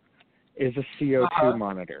there is a CO2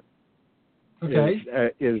 monitor. Okay.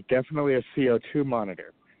 Is definitely a CO2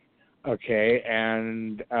 monitor. Okay,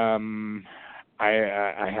 and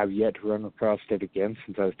I have yet to run across it again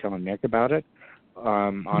since I was telling Nick about it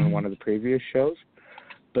on one of the previous shows.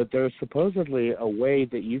 But there's supposedly a way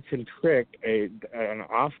that you can trick an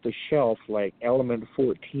off-the-shelf, like Element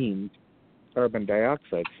 14 carbon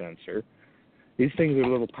dioxide sensor. These things are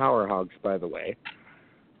little power hogs, by the way.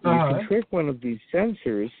 You can trick one of these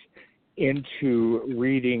sensors into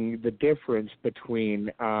reading the difference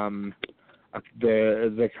between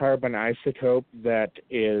the carbon isotope that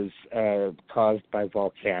is caused by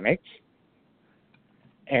volcanics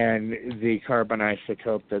and the carbon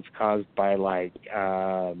isotope that's caused by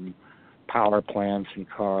power plants and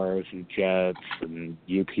cars and jets and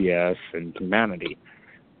UPS and humanity.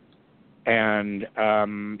 And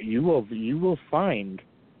you will find,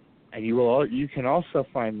 and you can also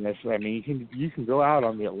find this. I mean, you can go out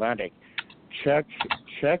on the Atlantic, check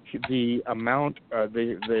the amount,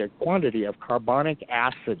 the quantity of carbonic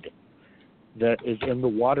acid that is in the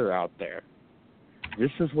water out there.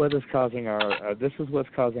 This is what is causing what's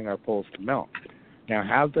causing our poles to melt. Now,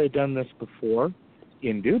 have they done this before?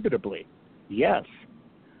 Indubitably, yes.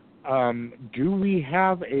 Do we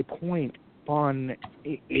have a point in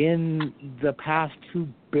the past 2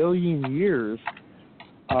 billion years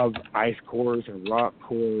of ice cores and rock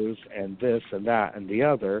cores and this and that and the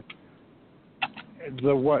other?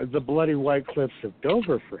 The bloody white cliffs of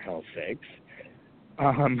Dover, for hell's sakes,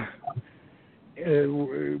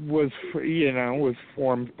 was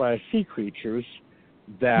formed by sea creatures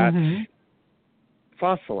that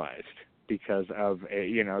fossilized because of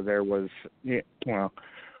there was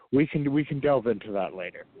we can delve into that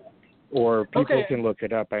later, or people can look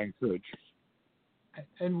it up. I encourage.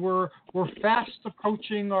 And we're fast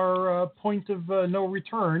approaching our point of no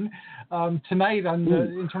return tonight in terms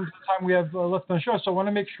of the time we have left on the show. So I want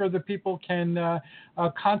to make sure that people can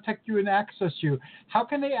contact you and access you. How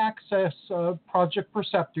can they access Project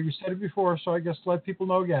Perceptor? You said it before, so I guess let people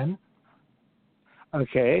know again.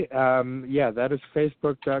 Okay. That is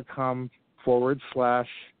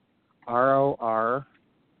facebook.com/ROR,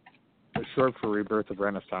 short for Rebirth of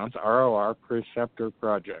Renaissance, ROR Perceptor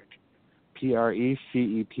Project.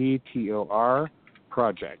 PRECEPTOR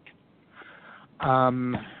project.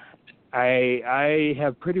 I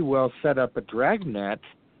have pretty well set up a dragnet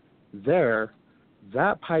there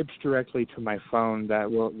that pipes directly to my phone.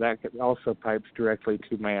 That also pipes directly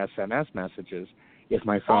to my SMS messages if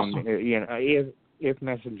my phone, if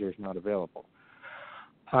Messenger is not available.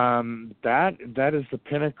 That is the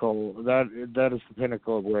pinnacle. That is the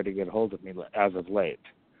pinnacle of where to get hold of me as of late.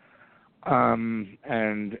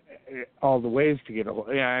 And all the ways to get a hold.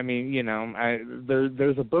 Yeah, I mean,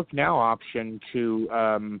 there's a book now option to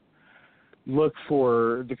look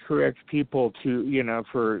for the correct people to,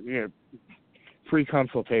 for free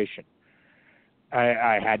consultation.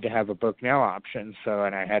 I had to have a book now option,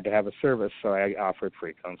 and I had to have a service, so I offered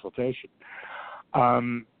free consultation.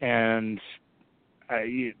 And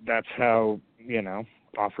that's how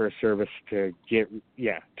offer a service to get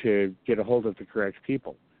a hold of the correct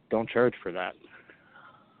people. Don't charge for that.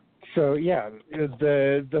 So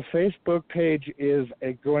the Facebook page is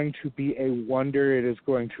going to be a wonder. It is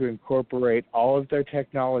going to incorporate all of their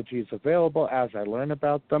technologies available as I learn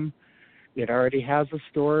about them. It already has a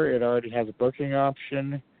store. It already has a booking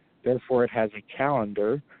option. Therefore, it has a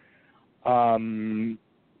calendar.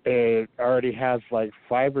 it already has like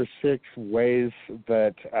 5 or 6 ways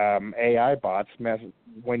that AI bots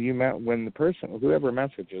when the person, whoever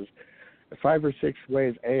messages, 5 or 6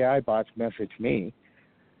 ways AI bots message me.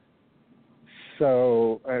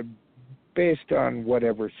 So based on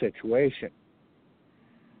whatever situation.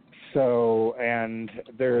 So, and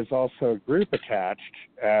there is also a group attached.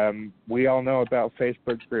 We all know about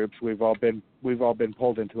Facebook groups. We've all been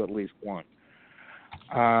pulled into at least one.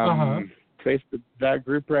 Facebook, that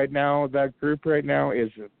group right now is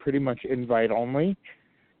pretty much invite only,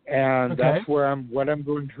 and that's what I'm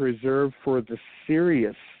going to reserve for the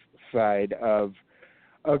serious side of.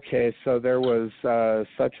 Okay, so there was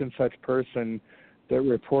such and such person that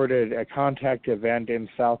reported a contact event in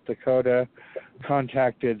South Dakota,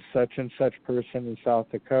 contacted such and such person in South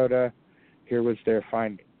Dakota. Here was their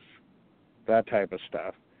findings. That type of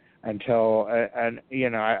stuff. Until,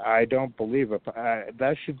 I don't believe it.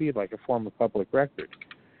 That should be like a form of public record.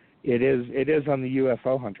 It is on the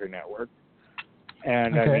UFO Hunter Network.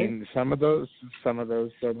 And I mean, some of those are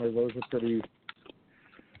pretty.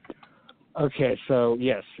 Okay, so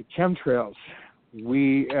yes, chemtrails.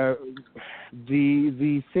 We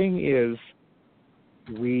the thing is,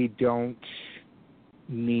 we don't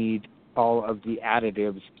need all of the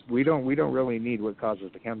additives. We don't really need what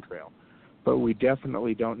causes the chemtrail, but we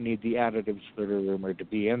definitely don't need the additives that are rumored to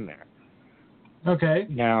be in there. Okay.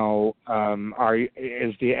 Now,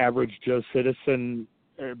 is the average Joe citizen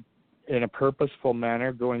in a purposeful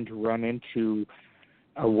manner going to run into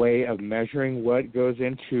a way of measuring what goes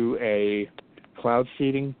into a cloud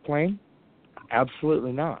seeding plane?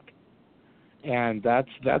 Absolutely not. And that's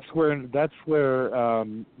where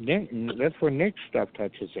Nick's stuff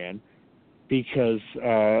touches in, because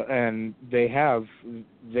and they have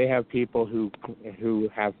people who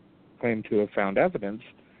have claimed to have found evidence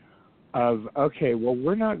of, okay, well,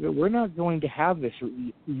 we're not going to have this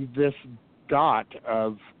dot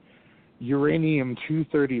of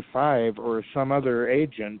uranium-235 or some other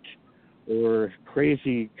agent or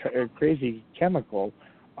crazy chemical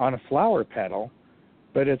on a flower petal,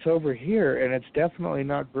 but it's over here, and it's definitely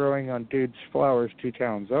not growing on dude's flowers 2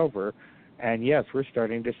 towns over. And yes, we're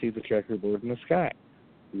starting to see the checkerboard in the sky.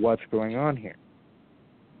 What's going on here?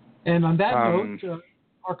 And on that note,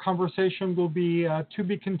 our conversation will be to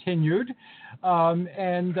be continued.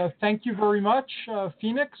 And thank you very much,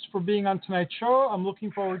 Phoenix, for being on tonight's show. I'm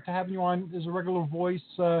looking forward to having you on as a regular voice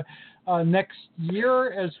next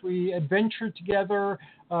year as we adventure together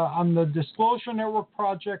on the Disclosure Network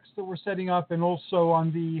projects that we're setting up, and also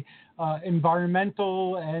on the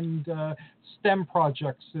environmental and STEM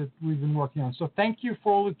projects that we've been working on. So thank you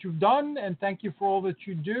for all that you've done, and thank you for all that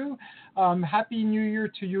you do. Happy New Year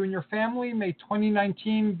to you and your family. May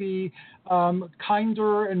 2019 be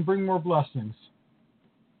kinder and bring more blessings.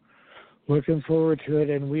 Looking forward to it,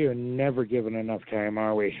 and we are never given enough time,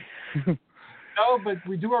 are we? No, but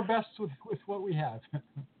we do our best with what we have.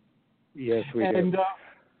 Yes, we do.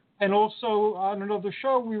 And also on another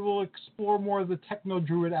show, we will explore more of the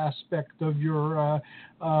techno-druid aspect of your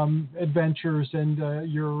adventures and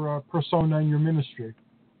your persona and your ministry.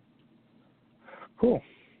 Cool.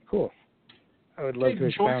 I would love to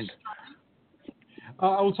expound.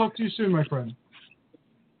 I will talk to you soon, my friend.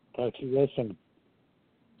 Talk to you soon.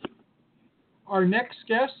 Our next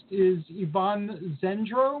guest is Ivan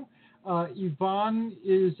Zendro. Ivan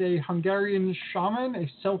is a Hungarian shaman, a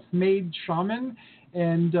self-made shaman,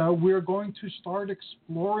 and we're going to start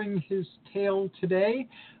exploring his tale today.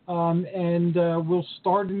 And we'll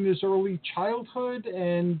start in his early childhood,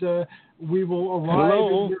 and we will arrive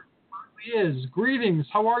at where he is. Greetings.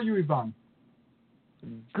 How are you, Ivan?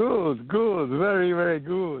 Good. Very, very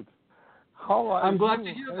good. How are you? I'm glad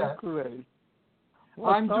to hear that.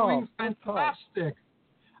 I'm doing fantastic.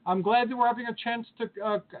 I'm glad that we're having a chance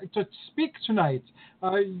to speak tonight.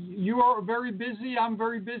 You are very busy. I'm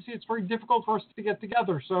very busy. It's very difficult for us to get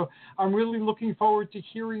together. So I'm really looking forward to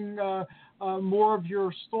hearing more of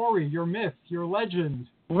your story, your myth, your legend.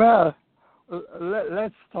 Well,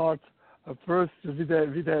 let's start first with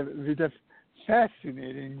a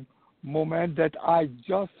fascinating moment that I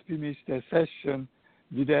just finished a session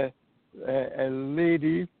with a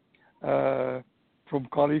lady from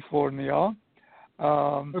California.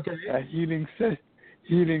 A healing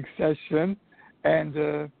session,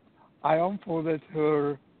 and I unfolded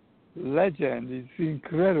her legend. It's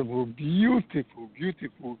incredible,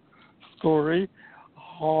 beautiful story,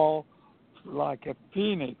 how like a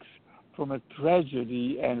phoenix from a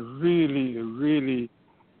tragedy and really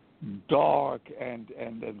dark and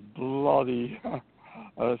bloody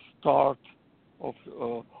start of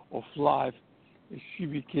life, she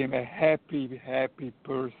became a happy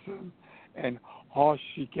person. And how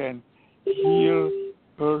she can heal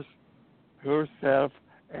herself.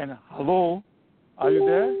 And hello, are you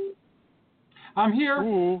there? I'm here.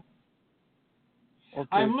 Ooh. Okay.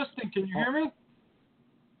 I'm listening. Can you hear me?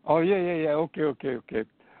 Oh yeah. Okay.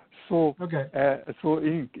 So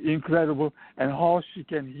incredible, and how she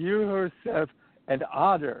can heal herself and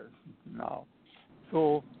others now.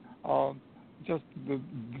 So just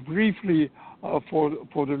briefly for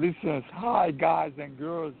the listeners, hi guys and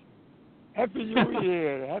girls, Happy New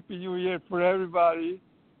Year, Happy New Year for everybody,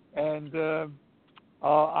 and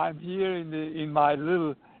I'm here in my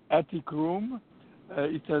little attic room.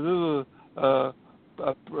 It's a little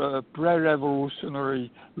pre-revolutionary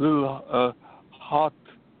little hut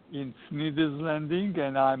in Sneeders Landing,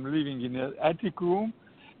 and I'm living in an attic room,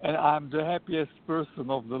 and I'm the happiest person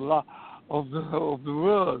of the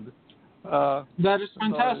world. That is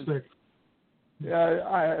fantastic.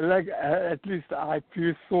 At least I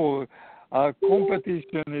feel so.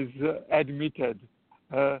 Competition is admitted.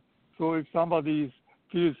 So if somebody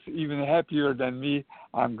feels even happier than me,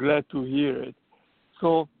 I'm glad to hear it.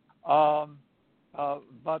 So,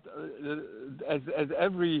 but as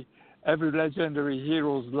every legendary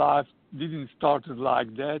hero's life didn't start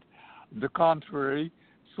like that, the contrary.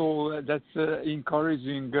 So that's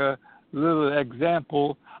encouraging little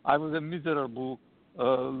example. I was a miserable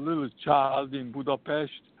little child in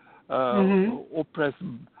Budapest, oppressed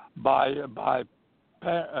by a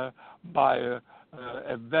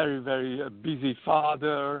very, very busy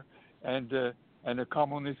father and a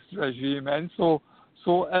communist regime, and so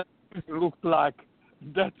it looked like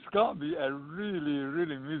that's gonna be a really,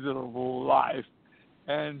 really miserable life,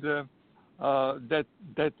 and that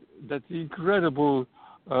incredible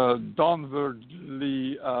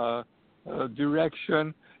downwardly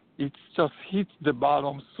direction, it's just hit the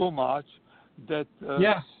bottom so much that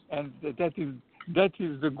yes, and that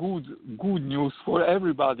is the good news for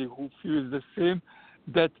everybody who feels the same,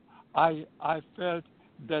 that I felt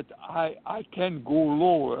that I can go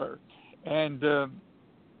lower, and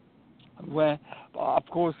when of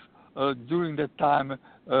course during that time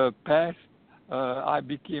passed, I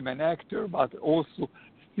became an actor, but also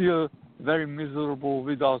still very miserable,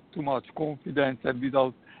 without too much confidence and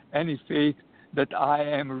without any faith that I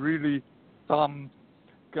am really can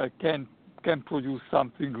produce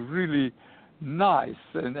something really nice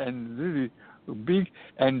and really big.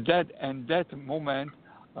 And that moment,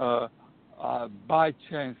 by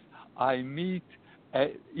chance, I meet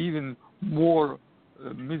a even more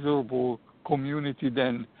miserable community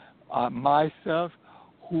than myself,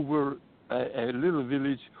 who were a little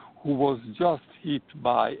village who was just hit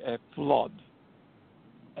by a flood.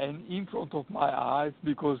 And in front of my eyes,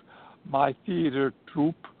 because my theater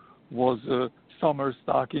troupe was summer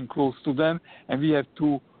stocking close to them, and we had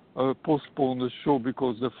to postpone the show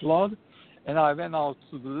because of the flood. And I went out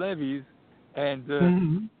to the levees, and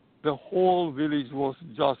the whole village was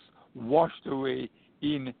just washed away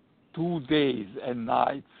in 2 days and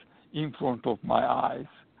nights in front of my eyes.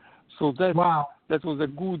 So that was a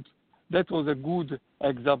good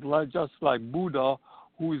example, just like Buddha,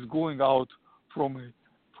 who is going out from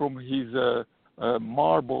his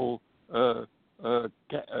marble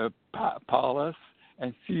palace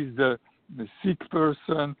and sees the sick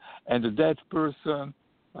person and the dead person.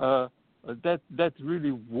 That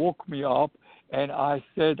really woke me up, and I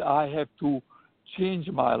said I have to change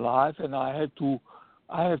my life, and I have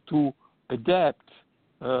to adapt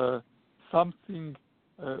something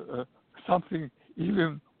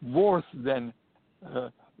even worse than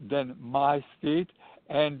my state,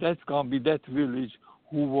 and that's gonna be that village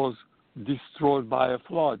who was destroyed by a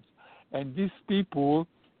flood. And these people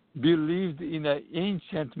believed in an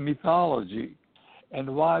ancient mythology,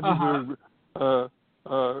 and while we were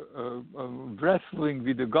wrestling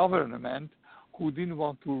with the government, who didn't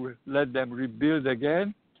want to let them rebuild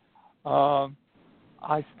again, I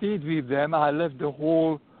stayed with them. I left the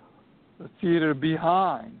whole theater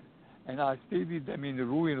behind, and I stayed with them in the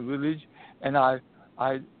ruined village, and I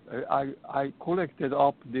collected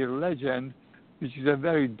up their legend, which is a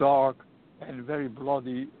very dark and very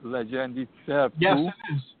bloody legend itself. Yes, too. it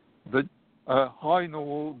is. The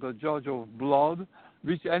Haino, the judge of blood,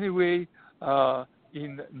 which anyway,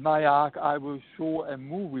 in Nyack, I will show a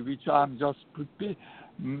movie, which I'm just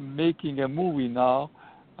making a movie now,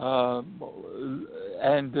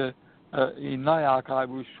 and in Nyack I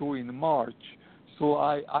will show in March. So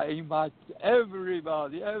I invite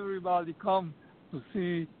everybody come to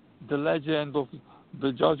see the legend of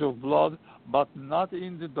the Judge of Blood, but not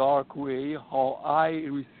in the dark way, how I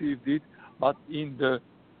received it, but in the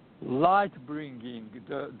light bringing,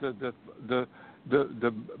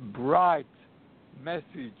 the bright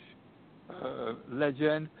message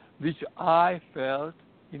legend, which I felt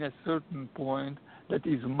in a certain point that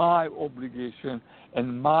is my obligation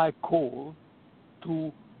and my call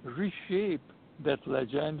to reshape that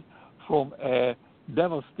legend from a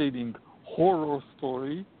devastating horror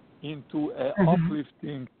story into an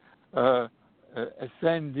uplifting,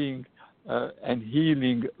 ascending, and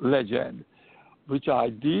healing legend, which I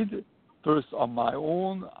did first on my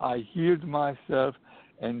own. I healed myself,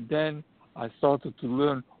 and then I started to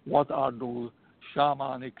learn what are those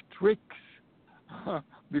shamanic tricks,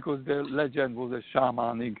 because the legend was a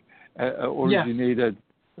shamanic originated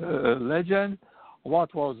legend.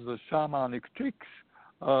 What was the shamanic tricks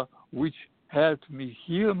which helped me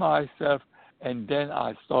heal myself, and then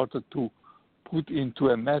I started to put into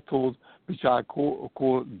a method which I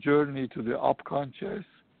call Journey to the Upconscious,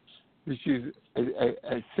 which is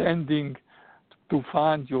ascending to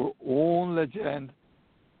find your own legend,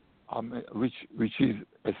 which is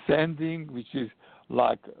ascending, which is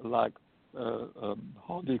like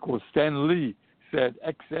how they call Stan Lee said,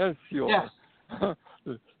 Excelsior,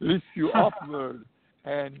 lifts you upward,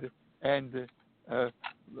 and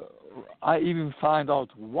I even find out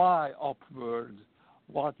why upward.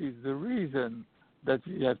 What is the reason that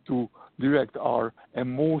we have to direct our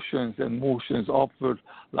emotions and motions upward,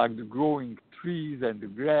 like the growing trees and the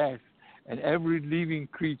grass and every living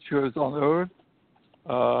creatures on earth,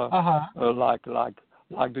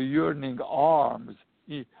 like the yearning arms,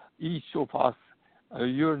 each of us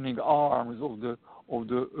yearning arms of the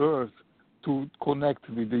earth to connect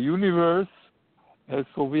with the universe.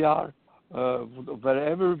 So we are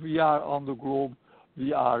wherever we are on the globe,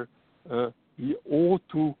 we ought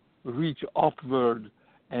to reach upward,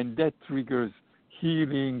 and that triggers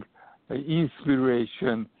healing,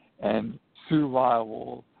 inspiration, and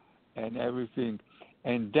survival, and everything.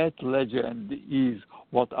 And that legend is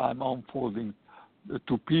what I'm unfolding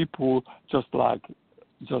to people, just a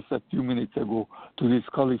few minutes ago, to this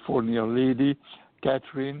California lady,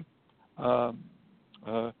 Catherine,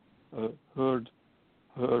 heard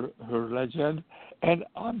her legend, and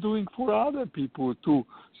I'm doing for other people too.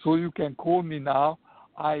 So you can call me now.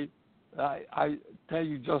 I tell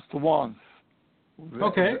you just once.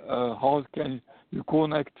 Okay. How can you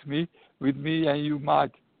connect with me? And you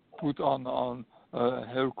might put on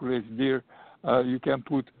Hercules there. You can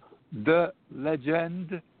put the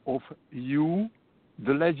legend of you,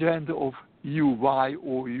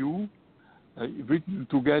 YOU, written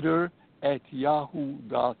together at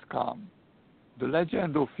yahoo.com. The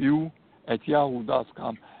legend of you at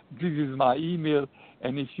yahoo.com. This is my email,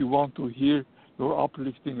 and if you want to hear your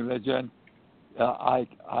uplifting legend, I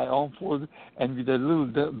unfold, and with a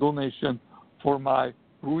little donation for my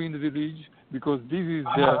ruined village, because this is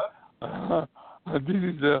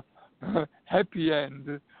the happy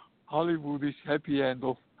end, Hollywoodish happy end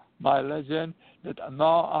of my legend, that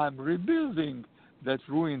now I'm rebuilding that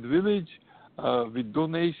ruined village with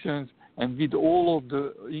donations and with all of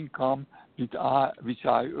the income which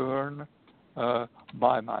I earn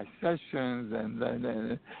by my sessions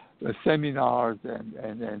and seminars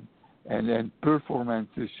and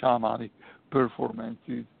performances, shamanic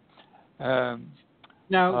performances.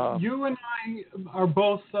 Now, you and I are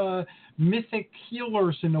both mythic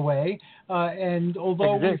healers in a way, and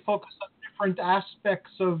although we focus on different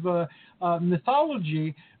aspects of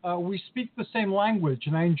mythology, we speak the same language,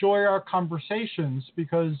 and I enjoy our conversations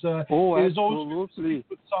because it is always good to speak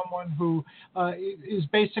with someone who is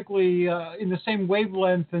basically in the same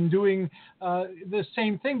wavelength and doing the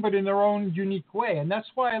same thing, but in their own unique way. And that's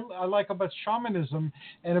why I like about shamanism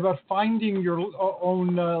and about finding your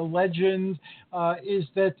own legend is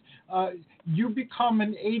that you become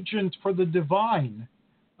an agent for the divine.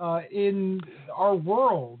 In our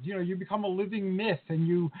world, you become a living myth, and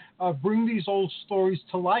you bring these old stories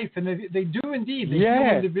to life, and they do indeed. They heal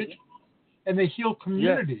individuals, and they heal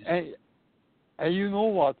communities. Yes. And you know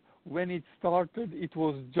what? When it started, it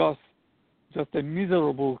was just a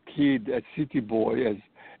miserable kid, a city boy,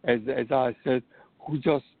 as I said, who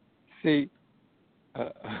just say,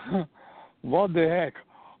 "What the heck?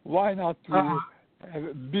 Why not to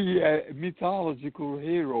be a mythological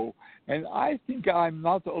hero?" And I think I'm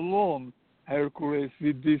not alone, Hercules,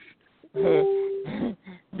 with this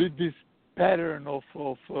pattern of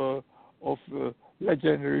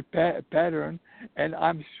legendary pattern, and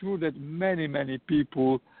I'm sure that many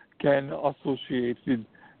people can associate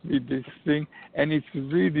with this thing. And it's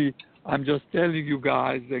really, I'm just telling you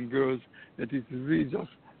guys and girls that it's really just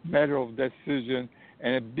a matter of decision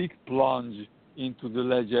and a big plunge into the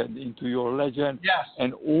legend, into your legend,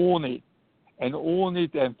 and own it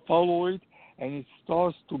and follow it, and it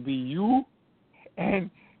starts to be you, and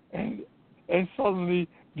suddenly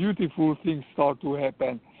beautiful things start to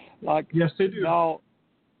happen. Like yes, they do. Now,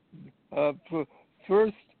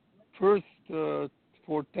 first for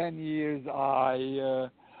 10 years, I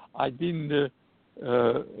didn't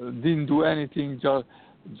do anything.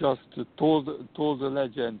 Just told the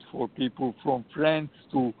legend for people from France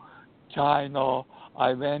to China.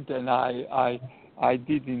 I went and I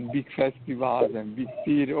did in big festivals and big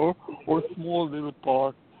theater or small little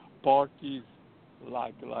parties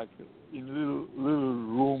like in little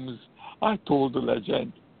rooms. I told the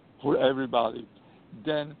legend for everybody.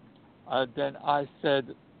 Then I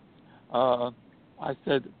said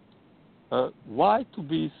why to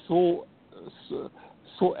be so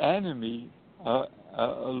enemy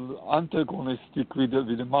antagonistic with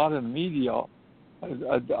the modern media? Is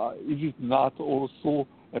it not also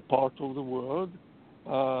a part of the world?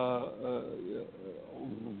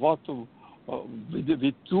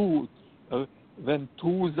 When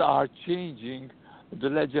tools are changing, the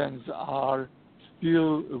legends are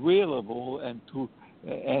still available and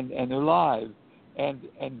alive. And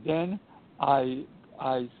then I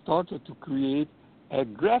started to create a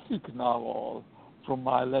graphic novel from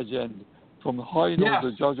my legend, from Heino,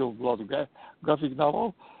 the Judge of Blood, graphic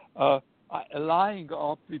novel, aligning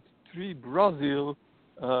up with 3 Brazil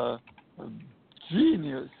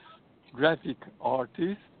genius graphic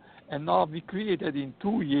artists, and now we created in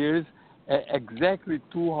 2 years exactly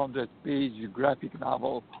 200-page graphic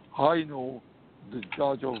novel, Heino, the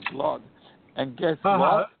Judge of Blood. And guess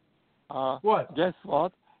what? What? Guess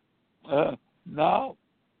what? Now,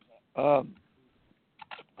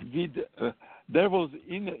 there was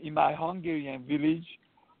in my Hungarian village,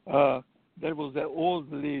 there was an old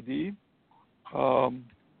lady who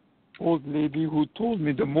told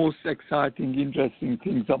me the most exciting, interesting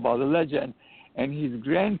things about the legend, and his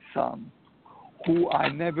grandson, who I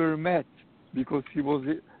never met because he was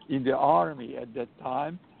in the army at that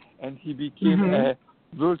time, and he became a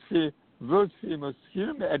world famous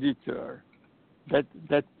film editor. That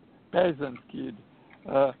peasant kid,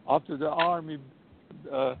 after the army,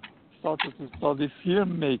 started to study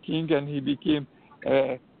filmmaking, and he became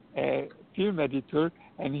a film editor,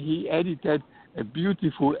 and he edited a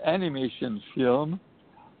beautiful animation film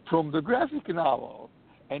from the graphic novel,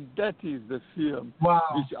 and that is the film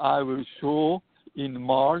which I will show in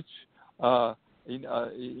March,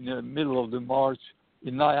 in the middle of the March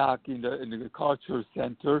in Nyack in the Culture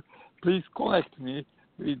Center. Please connect me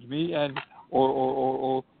with me and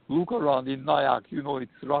or look around in Nyack. You know,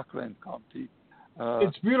 it's Rockland County.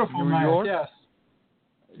 It's beautiful, New York. Yes.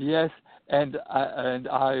 Yes, and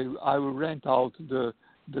I will rent out the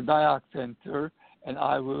Nyack Center, and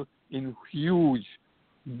I will in huge,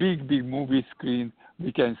 big movie screen.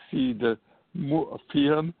 We can see the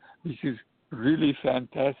film, which is really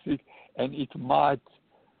fantastic, and it might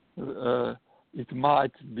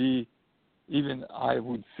be, even I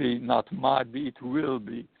would say not might be, it will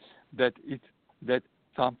be, that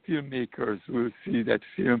some filmmakers will see that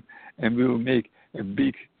film and will make a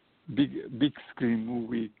big screen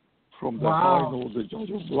movie from the Heino, the Judge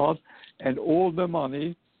of Blood, and all the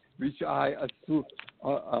money, which I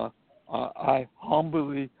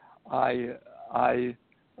humbly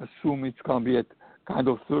assume it's going to be at kind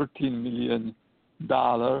of $13 million,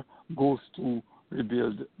 goes to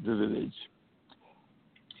rebuild the village.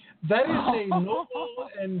 That is a noble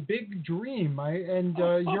and big dream.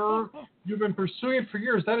 You've been pursuing it for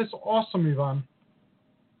years. That is awesome, Ivan.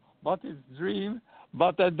 But it's dream.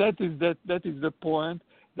 But that is the point,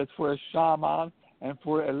 that for a shaman and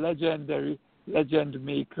for a legend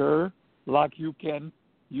maker like you can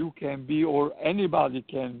be, or anybody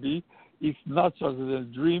can be, it's not just a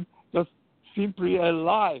dream, just simply a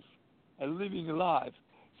living life.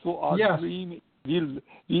 So our dream,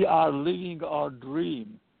 we are living our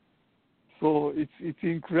dream. So it's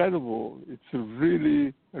incredible. It's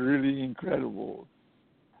really, really incredible.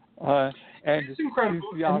 And it's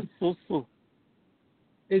incredible. Since we are so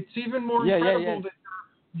it's even more incredible that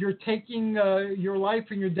you're taking your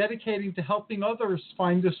life and you're dedicating to helping others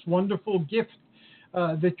find this wonderful gift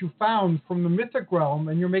that you found from the mythic realm,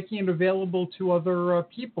 and you're making it available to other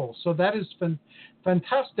people. So that is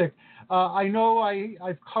fantastic. I know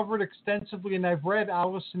I've covered extensively, and I've read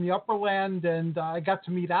Alice in the Upperland, and I got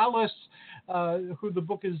to meet Alice, who the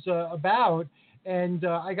book is about, and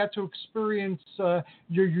I got to experience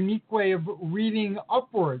your unique way of reading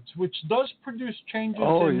upwards, which does produce changes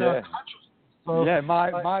in consciousness. So,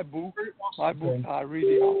 my books are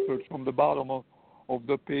reading upward from the bottom of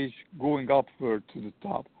the page, going upward to the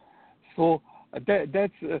top. So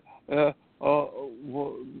that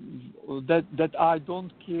I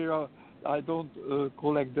don't care. I don't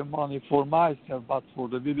collect the money for myself, but for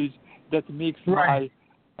the village. That makes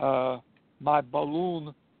my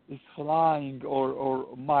balloon is flying, or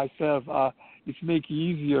myself, it's making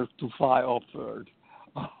easier to fly upward.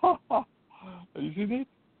 Isn't it?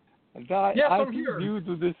 And yes, I I'm think here. you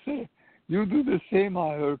do the same. You do the same,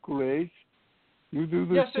 my Hercules. You do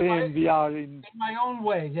the yes, same. We are in my own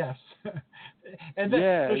way, yes. And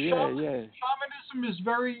shamanism is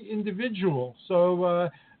very individual. So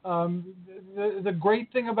the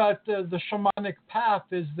great thing about the shamanic path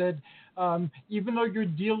is that even though you're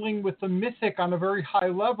dealing with the mythic on a very high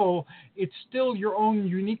level, it's still your own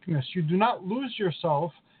uniqueness. You do not lose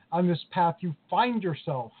yourself on this path. You find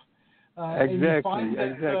yourself. Exactly. And you find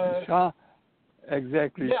that,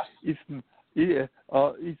 exactly. Yes. It's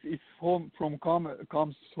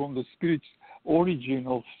comes from the origin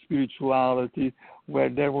of spirituality, where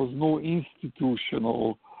there was no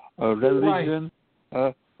institutional religion,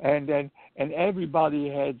 and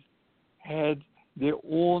everybody had their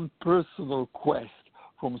own personal quest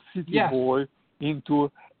from city boy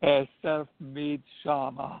into a self-made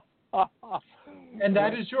shaman. And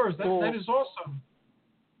that is yours. That is awesome.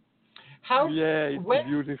 It's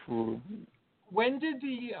beautiful. When did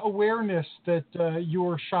the awareness that you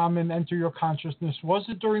were a shaman enter your consciousness? Was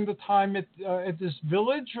it during the time at this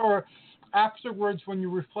village, or afterwards when you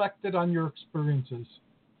reflected on your experiences?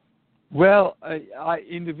 Well,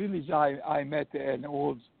 in the village, I met an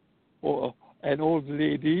old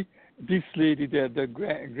lady. This lady, the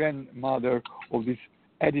grandmother of this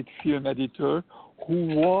film editor,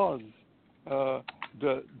 who was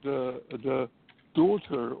the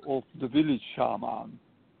daughter of the village shaman.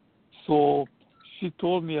 So she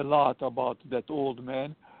told me a lot about that old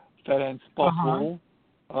man, Ferenc Papó,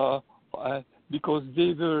 because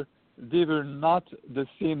they were not the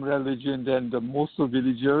same religion than the most of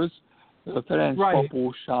villagers. Ferenc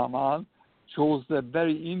Papó shaman chose a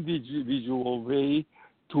very individual way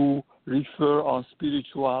to refer on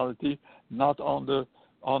spirituality, not on the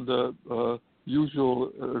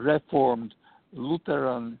usual Reformed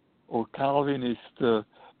Lutheran or Calvinist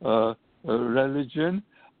religion,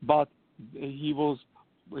 but he was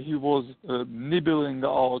nibbling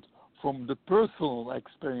out from the personal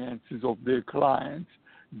experiences of their clients,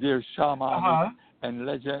 their shamanic and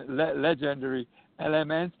legendary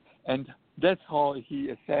elements, and that's how he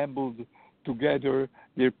assembled together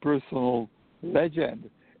their personal legend,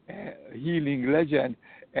 healing legend,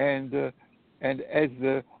 and as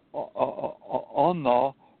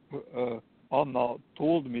Anna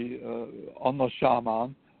told me, Anna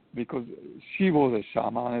shaman, because she was a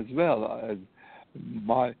shaman as well, as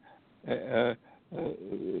by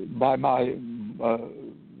my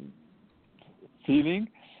feeling.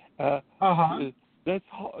 That's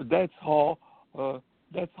how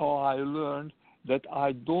I learned that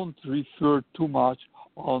I don't refer too much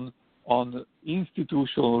on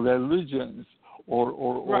institutional religions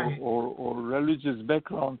or religious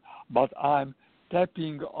background, but I'm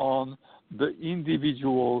tapping on the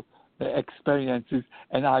individual experiences,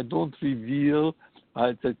 and I don't reveal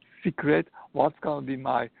the secret. What's going to be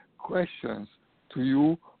my questions to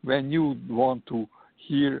you when you want to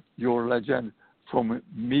hear your legend from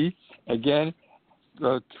me? Again,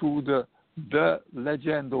 through the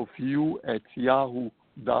legend of you at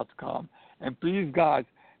yahoo.com. And please, guys,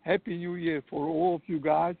 Happy New Year for all of you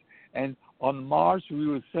guys. And on March, we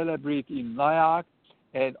will celebrate in Nyack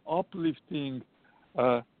an uplifting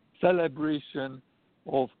celebration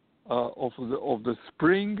of the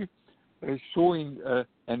spring, showing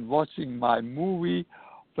and watching my movie,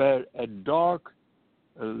 where a dark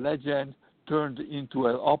legend turned into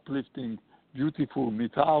an uplifting, beautiful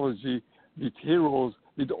mythology with heroes,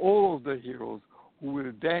 with all of the heroes who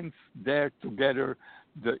will dance there together,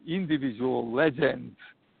 the individual legends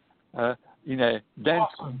in a dance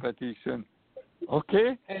competition.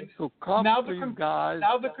 Okay? And so come, now please, guys.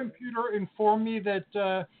 Now the computer informed me that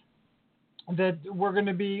that we're going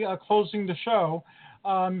to be closing the show.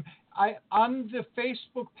 On the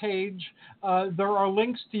Facebook page, there are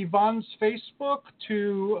links to Yvonne's Facebook,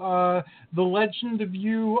 to The Legend of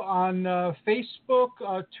You on Facebook,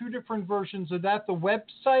 two different versions of that, the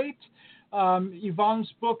website,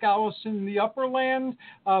 Yvonne's book, Alice in the Upperland,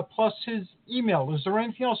 plus his email. Is there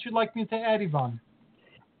anything else you'd like me to add, Yvonne?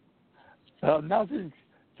 Nothing.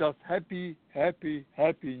 Just happy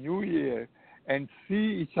New Year, and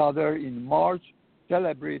see each other in March,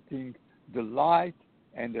 celebrating the light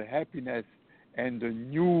and the happiness and the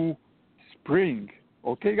new spring.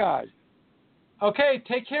 Okay, guys? Okay,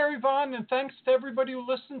 take care, Yvonne, and thanks to everybody who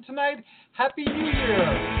listened tonight. Happy New Year!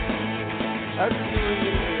 Happy New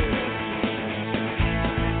Year!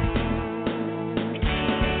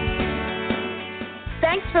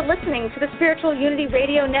 Thanks for listening to the Spiritual Unity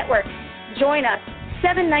Radio Network. Join us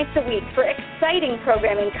 7 nights a week for exciting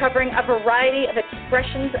programming covering a variety of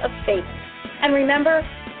expressions of faith. And remember,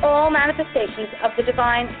 all manifestations of the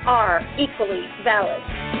divine are equally valid.